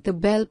rushed at the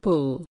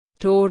bell-pull,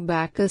 tore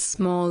back a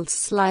small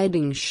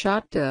sliding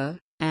shutter,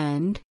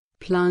 and,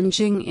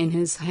 plunging in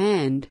his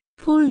hand,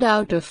 pulled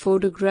out a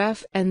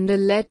photograph and a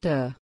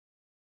letter.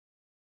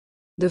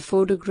 The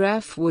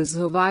photograph was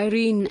of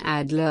Irene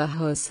Adler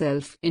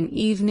herself in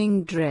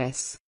evening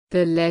dress.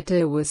 The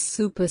letter was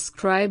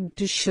superscribed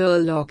to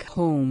Sherlock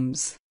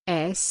Holmes,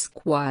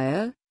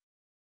 Esquire,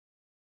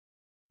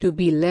 to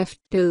be left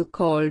till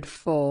called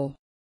for.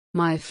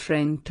 My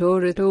friend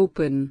tore it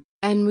open,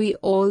 and we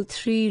all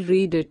three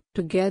read it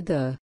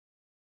together.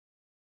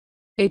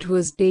 It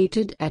was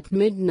dated at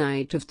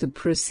midnight of the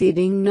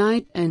preceding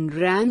night and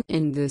ran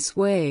in this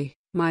way: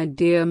 "My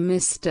dear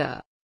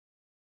Mr.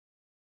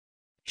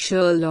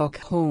 Sherlock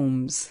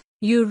Holmes,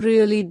 you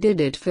really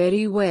did it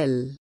very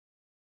well.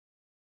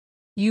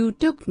 You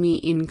took me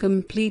in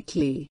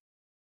completely.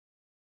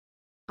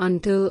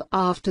 Until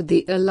after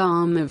the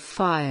alarm of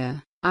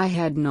fire, I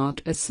had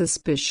not a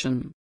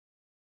suspicion.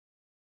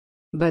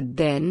 But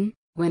then,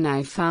 when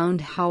I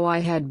found how I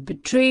had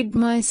betrayed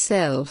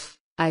myself,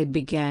 I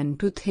began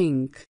to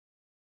think.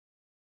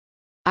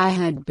 I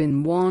had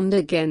been warned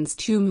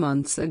against you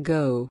months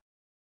ago.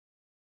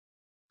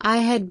 I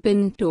had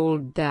been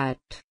told that,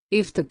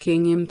 if the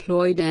king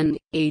employed an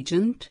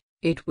agent,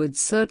 it would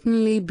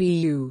certainly be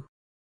you.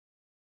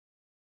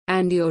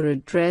 And your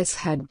address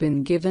had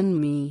been given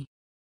me.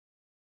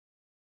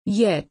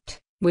 Yet,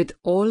 with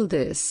all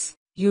this,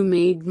 you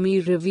made me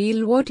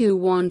reveal what you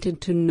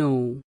wanted to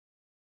know.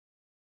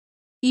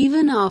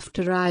 Even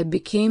after I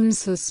became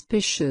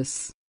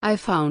suspicious, I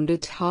found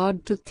it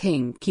hard to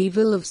think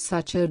evil of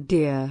such a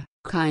dear,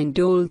 kind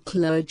old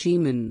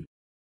clergyman.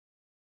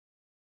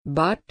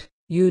 But,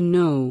 you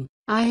know,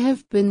 I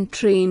have been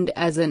trained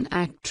as an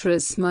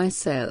actress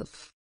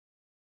myself.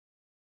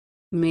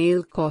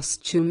 Male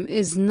costume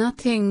is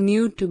nothing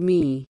new to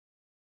me.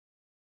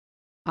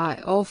 I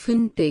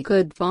often take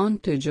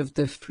advantage of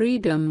the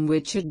freedom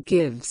which it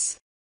gives.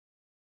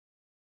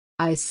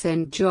 I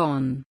sent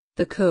John,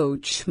 the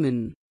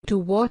coachman, to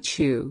watch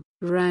you,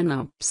 ran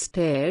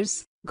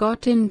upstairs,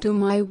 got into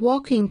my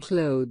walking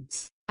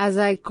clothes, as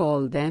I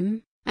call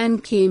them,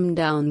 and came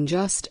down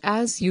just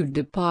as you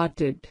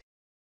departed.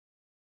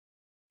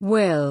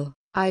 Well,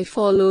 I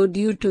followed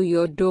you to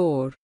your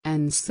door,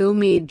 and so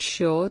made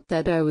sure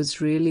that I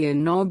was really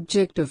an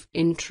object of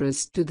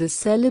interest to the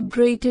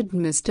celebrated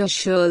Mr.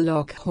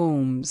 Sherlock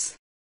Holmes.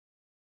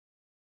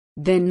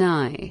 Then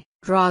I,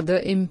 rather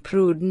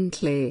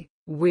imprudently,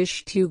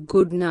 wished you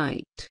good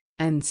night,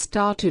 and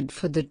started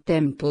for the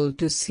temple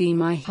to see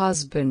my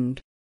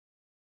husband.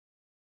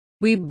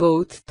 We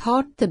both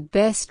thought the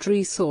best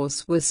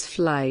resource was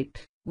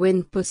flight,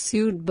 when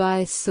pursued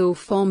by so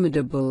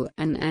formidable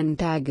an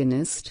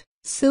antagonist,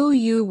 so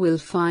you will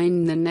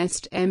find the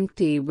nest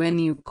empty when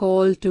you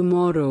call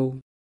tomorrow.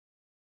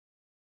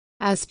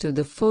 As to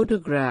the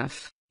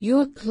photograph,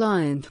 your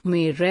client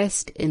may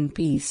rest in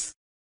peace.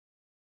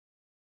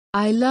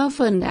 I love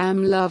and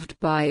am loved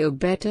by a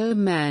better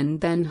man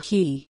than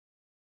he.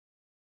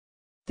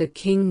 the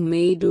king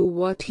may do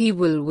what he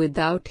will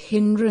without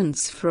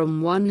hindrance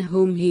from one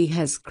whom he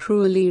has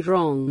cruelly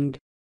wronged.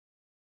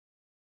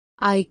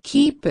 I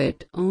keep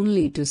it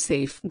only to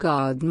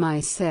safeguard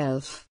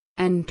myself,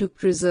 and to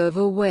preserve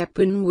a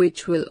weapon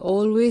which will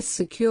always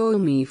secure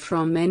me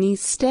from any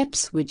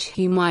steps which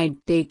he might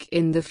take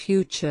in the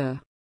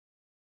future.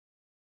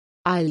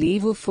 I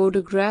leave a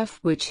photograph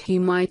which he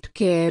might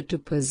care to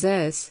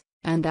possess,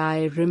 and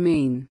I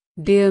remain,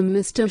 dear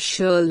Mr.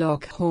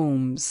 Sherlock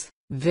Holmes,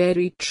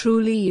 very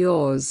truly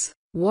yours.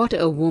 What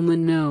a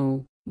woman,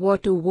 oh,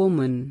 what a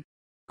woman!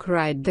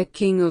 Cried the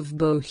King of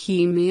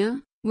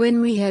Bohemia,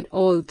 when we had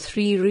all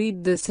three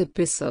read this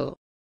epistle.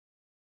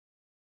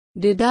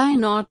 Did I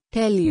not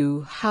tell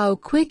you how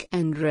quick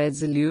and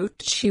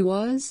resolute she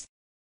was?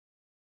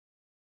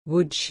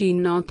 Would she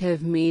not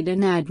have made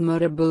an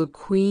admirable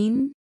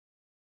queen?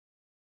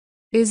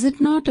 Is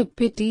it not a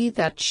pity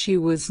that she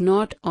was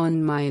not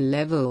on my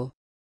level?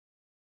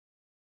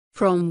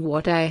 From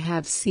what I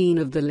have seen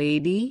of the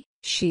lady,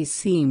 she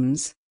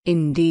seems,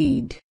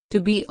 indeed, to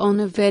be on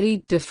a very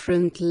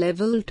different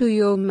level to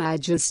your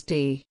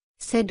Majesty,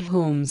 said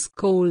Holmes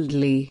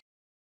coldly.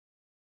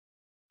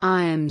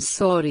 I am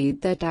sorry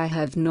that I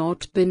have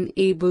not been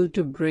able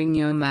to bring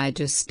your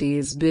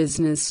Majesty's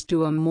business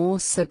to a more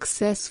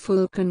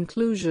successful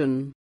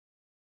conclusion.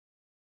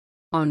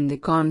 On the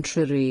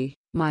contrary,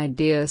 my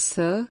dear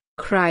sir,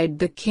 cried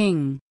the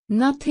king,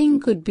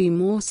 nothing could be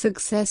more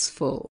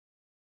successful.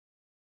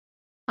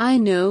 I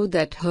know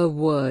that her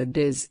word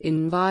is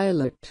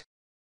inviolate.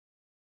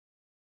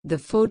 The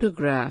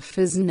photograph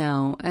is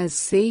now as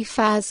safe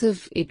as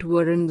if it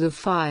were in the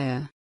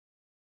fire.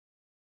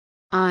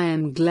 I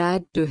am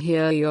glad to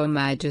hear your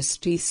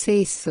Majesty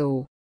say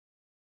so.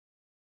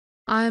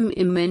 I am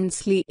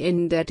immensely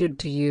indebted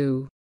to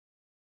you.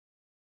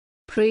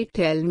 Pray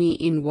tell me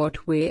in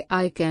what way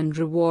I can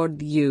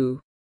reward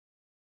you.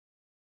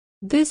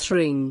 This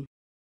ring.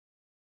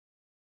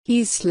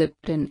 He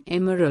slipped an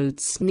emerald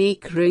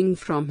snake ring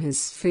from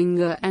his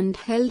finger and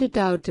held it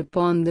out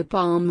upon the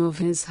palm of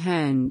his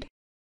hand.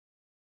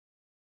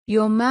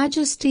 Your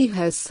Majesty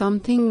has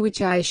something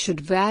which I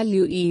should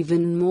value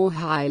even more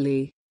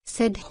highly,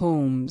 said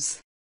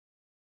Holmes.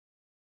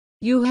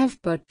 You have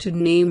but to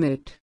name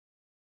it.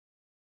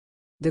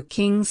 The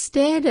king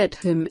stared at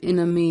him in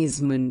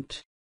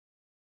amazement.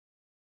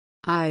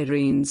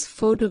 Irene's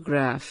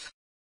photograph,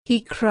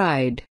 he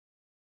cried.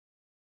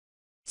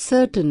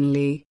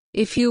 Certainly,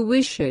 if you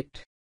wish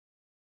it.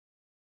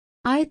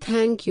 I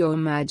thank your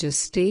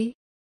Majesty.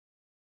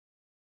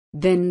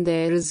 Then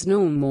there is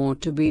no more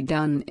to be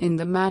done in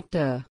the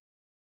matter.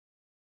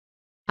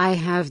 I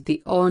have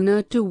the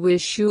honor to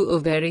wish you a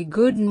very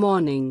good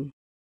morning.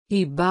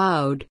 He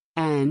bowed,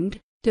 and,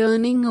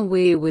 turning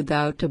away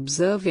without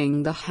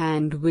observing the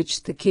hand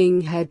which the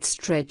king had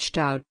stretched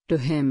out to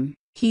him,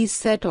 he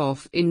set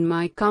off in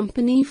my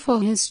company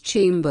for his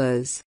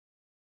chambers.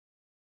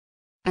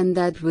 And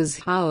that was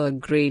how a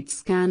great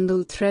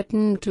scandal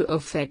threatened to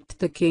affect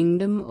the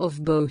kingdom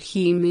of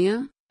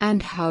Bohemia,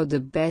 and how the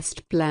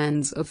best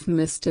plans of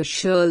Mr.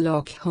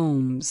 Sherlock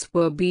Holmes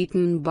were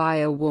beaten by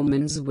a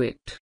woman's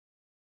wit.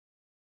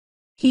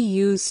 He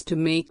used to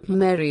make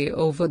merry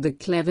over the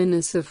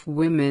cleverness of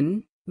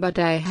women, but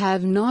I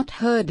have not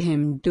heard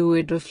him do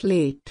it of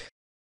late.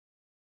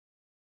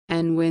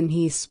 And when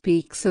he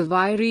speaks of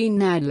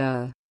Irene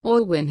Adler,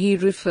 or when he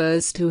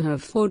refers to her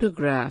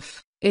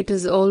photograph, it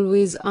is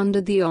always under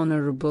the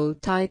honorable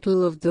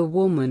title of the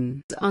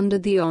woman, under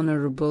the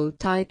honorable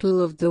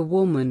title of the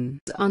woman,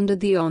 under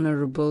the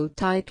honorable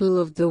title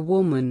of the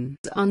woman,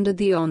 under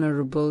the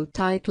honorable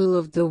title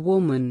of the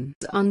woman,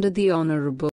 under the honorable